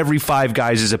 1 in every 5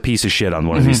 guys is a piece of shit on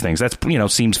one of these things. That's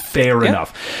seems fair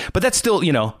enough. But that's still,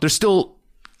 there's still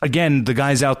again, the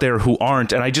guys out there who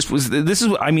aren't, and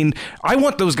I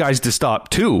want those guys to stop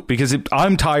too, because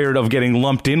I'm tired of getting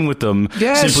lumped in with them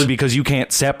simply because you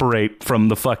can't separate from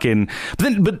the fucking.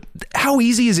 But how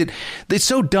easy is it? It's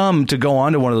so dumb to go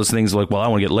on to one of those things like, well, I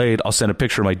want to get laid, I'll send a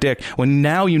picture of my dick. When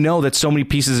now you know that so many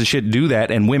pieces of shit do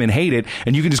that, and women hate it,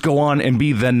 and you can just go on and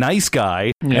be the nice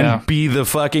guy and be the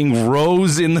fucking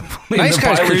rose in the nice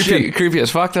guy's creepy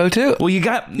as fuck though too. Well, you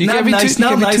got not nice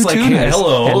like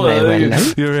hello.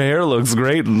 Your hair looks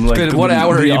great. And like, what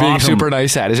hour are you being super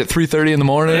nice at? Is it 3:30 in the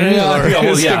morning?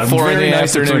 Yeah, 4 in the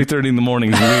afternoon. 3:30 in the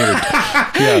morning is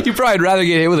weird. You probably rather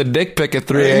get hit with a dick pic at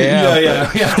 3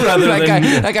 a.m. Yeah. Rather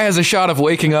that guy has a shot of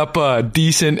waking up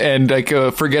decent and like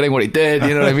forgetting what he did.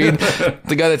 You know what I mean?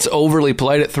 The guy that's overly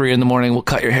polite at 3 in the morning will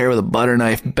cut your hair with a butter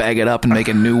knife, bag it up, and make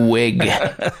a new wig.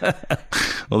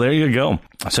 Well, there you go.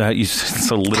 So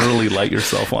literally light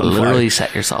yourself on fire. Literally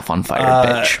set yourself on fire,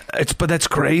 bitch. But that's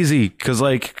crazy because,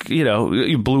 like, you know,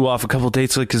 you blew off a couple of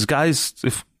dates, like, because guys,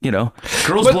 if you know,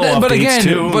 girls blow off dates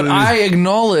too. But I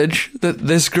acknowledge that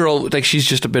this girl, like, she's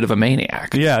just a bit of a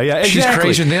maniac. Yeah, exactly. She's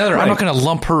crazier than the other. Right. I'm not going to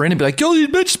lump her in and be like, yo, these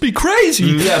bitches be crazy.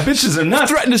 Yeah, bitches are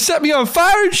nuts. Threatening to set me on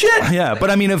fire and shit. Yeah,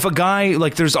 but I mean, if a guy,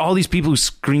 like, there's all these people who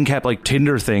screen cap like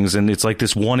Tinder things, and it's like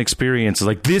this one experience. It's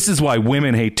like, this is why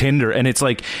women hate Tinder, and it's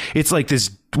like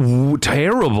this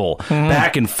terrible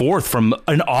back and forth from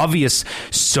an obvious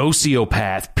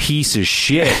sociopath piece of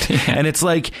shit. And it's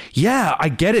like, yeah, I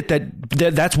get it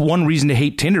that's one reason to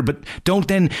hate Tinder, but don't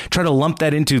then try to lump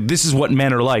that into this is what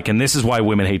men are like and this is why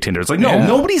women hate Tinder. It's like, no,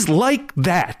 nobody's like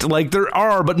that. Like, there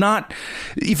are, but not.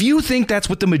 If you think that's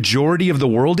what the majority of the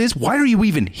world is, why are you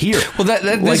even here? Well,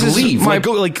 like, leave.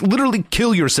 Go, like, literally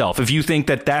kill yourself if you think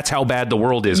that's how bad the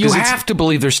world is. You have to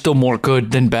believe there's still more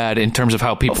good than bad in terms of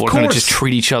how people are going to just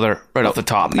treat each other right off the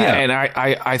top. Yeah. And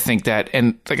I think that,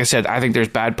 and like I said, I think there's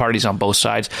bad parties on both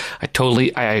sides.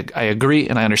 I agree,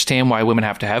 and I understand why women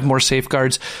have to have more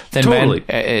safeguards than men.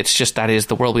 It's just that is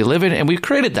the world we live in, and we've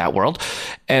created that world.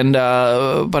 And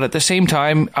but at the same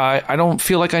time, I don't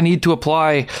feel like I need to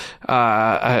apply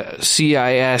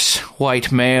CIS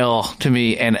white male to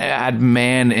me and add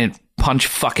man and punch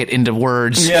fuck it into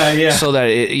words so that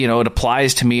it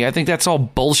applies to me. I think that's all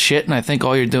bullshit, and I think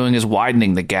all you're doing is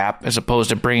widening the gap as opposed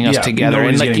to bringing us together.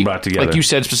 And like you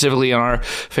said specifically on our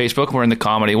Facebook, we're in the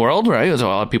comedy world, right? There's a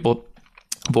lot of people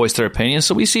voice their opinions,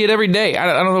 so we see it every day. I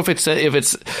don't know if it's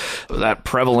that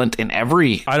prevalent in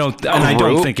every I don't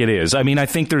think it is. I mean, I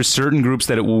think there's certain groups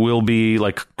that it will be,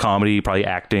 like comedy, probably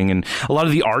acting, and a lot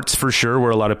of the arts for sure,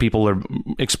 where a lot of people are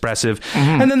expressive.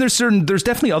 And then there's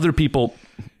definitely other people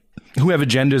who have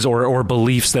agendas or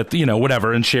beliefs that,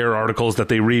 whatever, and share articles that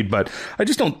they read. But I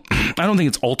don't think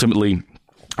it's ultimately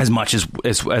as much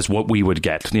as what we would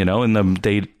get, in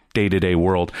the day-to-day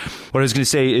world. What I was going to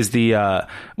say is this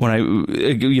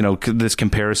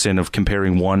comparison of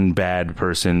comparing one bad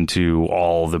person to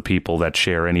all the people that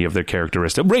share any of their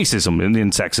characteristics, racism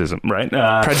and sexism, right?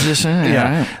 Prejudice.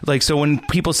 Yeah. Like, so when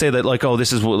people say that, like, oh,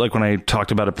 this is what, like when I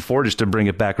talked about it before, just to bring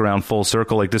it back around full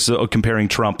circle, like this is comparing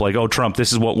Trump, like, oh, Trump,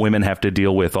 this is what women have to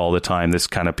deal with all the time, this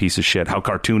kind of piece of shit, how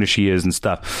cartoonish he is and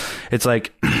stuff. It's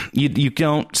like, you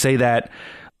don't say that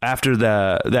after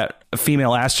that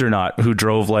female astronaut who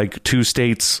drove like 2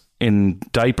 states in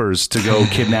diapers to go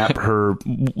kidnap her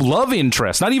love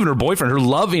interest, not even her boyfriend, her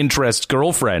love interest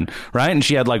girlfriend, right? And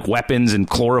she had like weapons and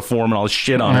chloroform and all this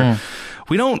shit on her.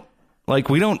 We don't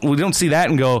see that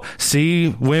and go, see,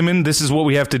 women, this is what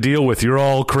we have to deal with. You're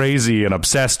all crazy and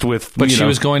obsessed with. But she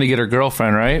was going to get her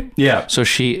girlfriend, right? Yeah. So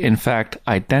she, in fact,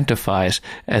 identifies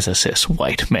as a cis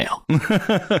white male.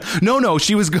 No,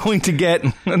 she was going to get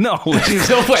no. What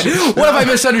have I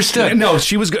misunderstood? No,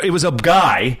 it was a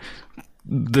guy.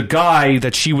 The guy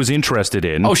that she was interested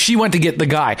in. Oh, she went to get the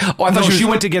guy. Oh, I thought she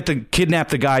went to kidnap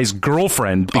the guy's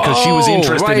girlfriend because she was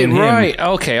interested in him. Right.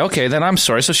 Okay. Then I'm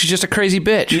sorry. So she's just a crazy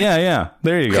bitch. Yeah.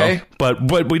 There you go.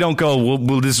 But we don't go,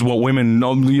 well, this is what women,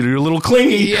 you're a little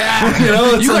clingy.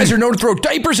 Yeah. You guys are known to throw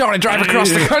diapers on and drive across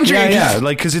the country. Yeah.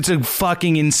 Like, because it's a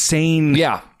fucking insane.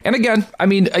 Yeah. And again, I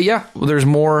mean, there's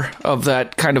more of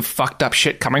that kind of fucked up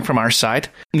shit coming from our side.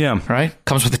 Yeah. Right?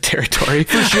 Comes with the territory.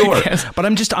 For sure. But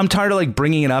I'm tired of like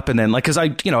bringing it up and then like, because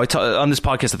on this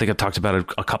podcast, I think I've talked about it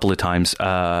a couple of times.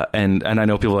 And I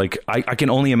know people like, I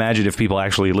can only imagine if people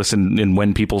actually listen and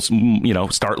when people,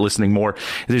 start listening more,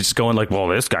 they're just going like, well,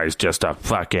 this guy's just a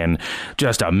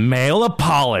male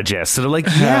apologist. So they're like,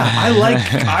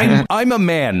 I'm a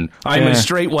man. I'm a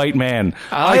straight white man.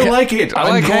 I like it.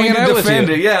 I'm going to defend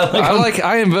it.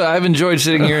 Yeah, I've enjoyed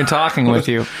sitting here and talking with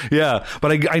you. Yeah,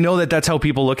 but I know that's how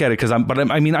people look at it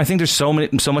I think there's so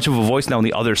much of a voice now on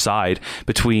the other side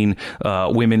between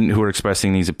women who are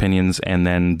expressing these opinions and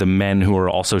then the men who are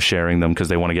also sharing them because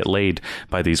they want to get laid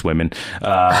by these women.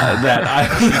 That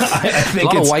I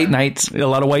think a lot of white knights, a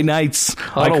lot of white knights,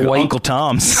 lot of white Uncle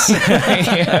Tom's.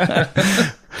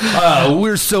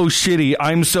 We're so shitty.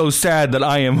 I'm so sad that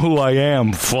I am who I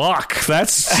am. Fuck,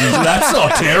 that's a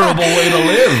terrible way to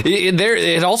live.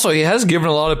 It has given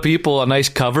a lot of people a nice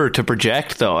cover to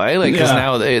project, though. Because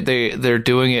now they're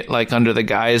doing it like under the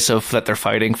guise of that they're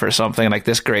fighting for something like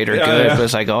this greater good. But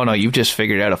it's like, oh no, you've just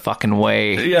figured out a fucking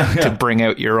way to bring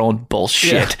out your own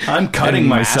bullshit. Yeah. I'm cutting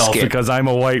myself because I'm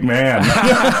a white man.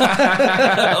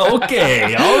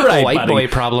 Okay, all right, white boy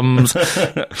problems. All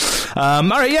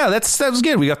right, yeah, that was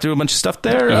good. We got through a bunch of stuff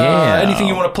there. Yeah. Anything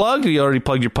you want to plug? You already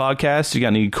plugged your podcast. You got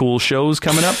any cool shows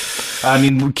coming up? I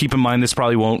mean, keep in mind this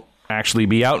probably won't actually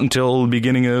be out until the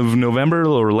beginning of November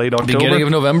or late October. Beginning of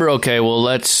November. Okay, well,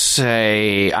 let's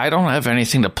say I don't have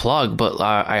anything to plug, but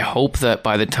I hope that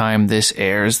by the time this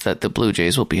airs that the Blue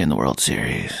Jays will be in the World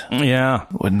Series. Yeah.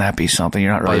 Wouldn't that be something?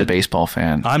 You're not really a baseball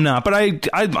fan. I'm not, but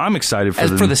I'm excited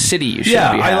for for the city, you should be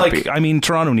happy. I mean,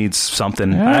 Toronto needs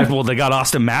something. Yeah. They got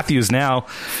Austin Matthews now.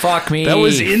 Fuck me. That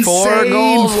was insane. 4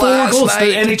 goals last night.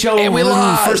 The NHL and we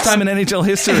lost. First time in NHL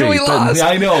history. And we lost.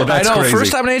 I know, that's crazy.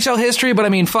 First time in NHL history, but I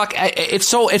mean, fuck,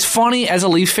 it's funny as a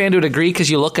Leafs fan to a degree because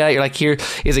you look at it, you're like, here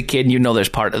is a kid and you know there's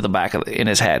part of the back in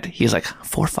his head. He's like,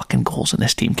 4 fucking goals and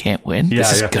this team can't win?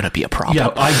 This is going to be a problem. Yeah,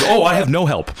 I have no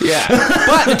help. Yeah.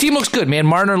 But the team looks good, man.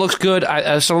 Marner looks good.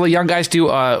 Some of the young guys do.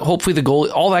 Hopefully the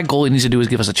goal, all that goalie needs to do is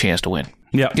give us a chance to win.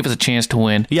 Yeah. Give us a chance to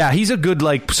win. Yeah, he's a good,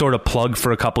 sort of plug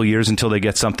for a couple years until they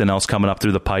get something else coming up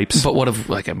through the pipes. But what if,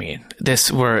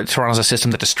 where Toronto's a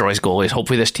system that destroys goalies.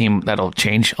 Hopefully this team, that'll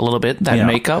change a little bit, that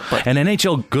makeup. But. And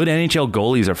good NHL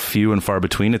goalies are few and far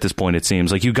between at this point, it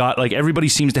seems. You got, everybody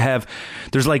seems to have,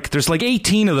 there's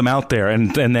 18 of them out there,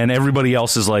 and then everybody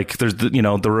else is there's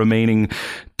the remaining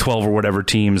 12 or whatever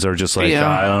teams are just I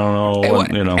don't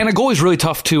know. And a goalie's really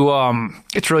tough to,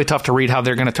 it's really tough to read how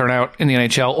they're going to turn out in the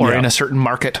NHL or in a certain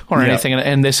market or anything.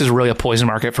 And this is really a poison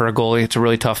market for a goalie. It's a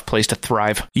really tough place to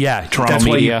thrive. Yeah. Toronto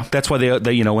media. That's why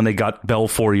they when they got Bell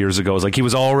 4 years ago, it was he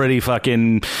was already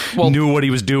fucking knew what he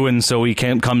was doing. So he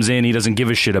comes in, he doesn't give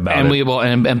a shit about it.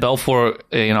 And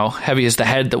Belfour, heavy is the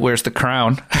head that wears the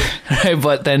crown.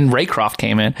 But then Raycroft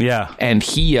came in. Yeah. And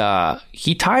he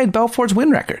tied Belfour's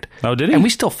win record. Oh, did he? And we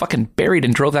still fucking buried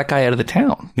and drove that guy out of the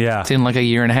town. Yeah. It's in a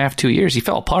year and a half, 2 years. He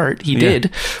fell apart. He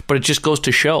did. But it just goes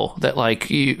to show that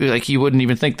you wouldn't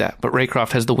even think that. But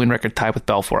Raycroft has the win record tied with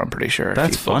Belfour, I'm pretty sure.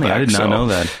 That's funny. I did not know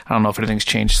that. I don't know if anything's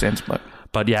changed since, but.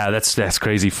 But yeah, that's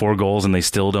crazy. 4 goals and they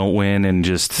still don't win, and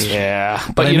just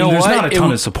But you know there's not a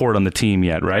ton of support on the team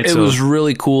yet, right? It was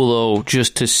really cool though,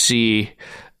 just to see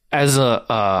as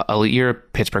you're a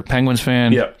Pittsburgh Penguins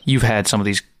fan. Yeah. You've had some of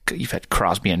these. You've had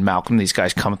Crosby and Malcolm, these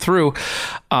guys come through.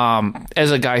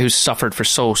 As a guy who's suffered for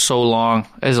so long,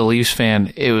 as a Leafs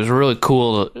fan, it was really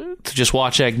cool to just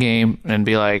watch that game and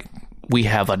be like, we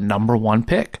have a number 1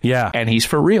 pick. Yeah. And he's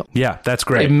for real. Yeah, that's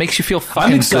great. It makes you feel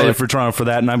fucking I'm excited good. for Toronto for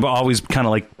that, and I've always kind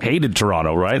of hated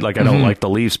Toronto, right? I don't like the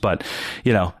Leafs, but,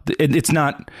 it's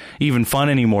not even fun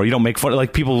anymore. You don't make fun,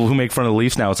 people who make fun of the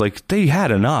Leafs now, it's they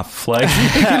had enough.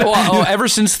 Ever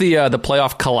since the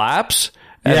playoff collapse,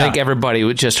 I think everybody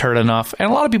would just heard enough, and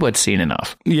a lot of people had seen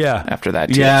enough. Yeah, after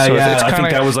that, too. Yeah, so I think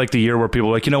that was the year where people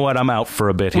were you know what, I'm out for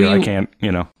a bit here. I can't,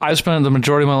 I've spent the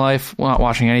majority of my life not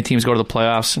watching any teams go to the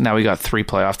playoffs. Now we got 3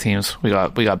 playoff teams. We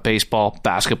got baseball,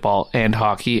 basketball, and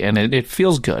hockey, and it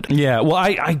feels good. Yeah, well,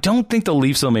 I don't think the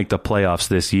Leafs will make the playoffs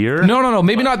this year. No,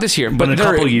 maybe not this year, but in a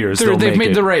couple years they've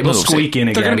made the right moves. They'll squeak in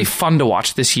again. They're going to be fun to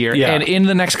watch this year, and in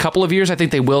the next couple of years, I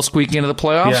think they will squeak into the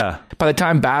playoffs. Yeah. By the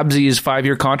time Babsy's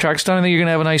 5-year contract's done, I think you're going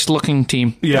to have a nice looking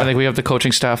team. Yeah. I think we have the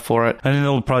coaching staff for it. And then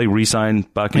they'll probably re-sign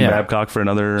Buck and Babcock for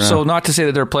another... So not to say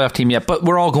that they're a playoff team yet, but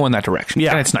we're all going that direction.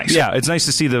 Yeah. And it's nice. Yeah, it's nice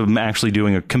to see them actually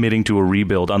committing to a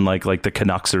rebuild, unlike the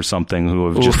Canucks or something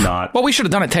who have just not... Well, we should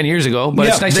have done it 10 years ago, but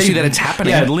it's nice to see that it's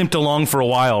happening. Yeah, it limped along for a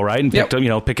while, right? And picked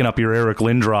up, picking up your Eric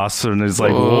Lindros, and it's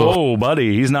whoa,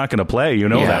 buddy, he's not going to play. You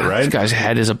know that, right? This guy's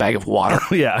head is a bag of water.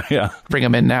 Yeah. Bring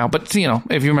him in now. But,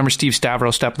 if you remember, Steve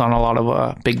Stavros stepped on a lot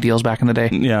of big deals back in the day.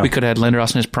 Yeah. We could have had Lindros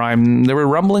in his prime. There were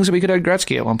rumblings that we could have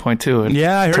Gretzky at one point, too. And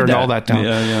I heard turned that. all that down.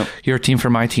 Yeah. Your team for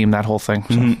my team, that whole thing.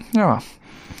 So,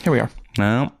 here we are.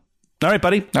 Well, All right,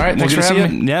 buddy. All right, thanks Good for to see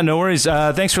having you. Yeah, no worries.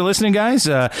 Thanks for listening, guys.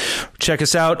 Check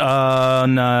us out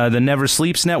on the Never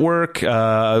Sleeps Network.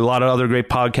 A lot of other great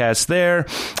podcasts there.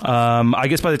 I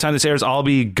guess by the time this airs, I'll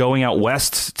be going out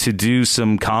west to do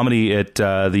some comedy at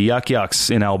the Yuck Yucks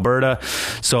in Alberta.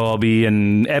 So I'll be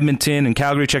in Edmonton and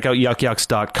Calgary. Check out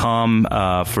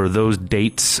yuckyucks.com for those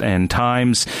dates and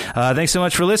times. Thanks so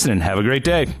much for listening. Have a great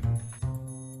day.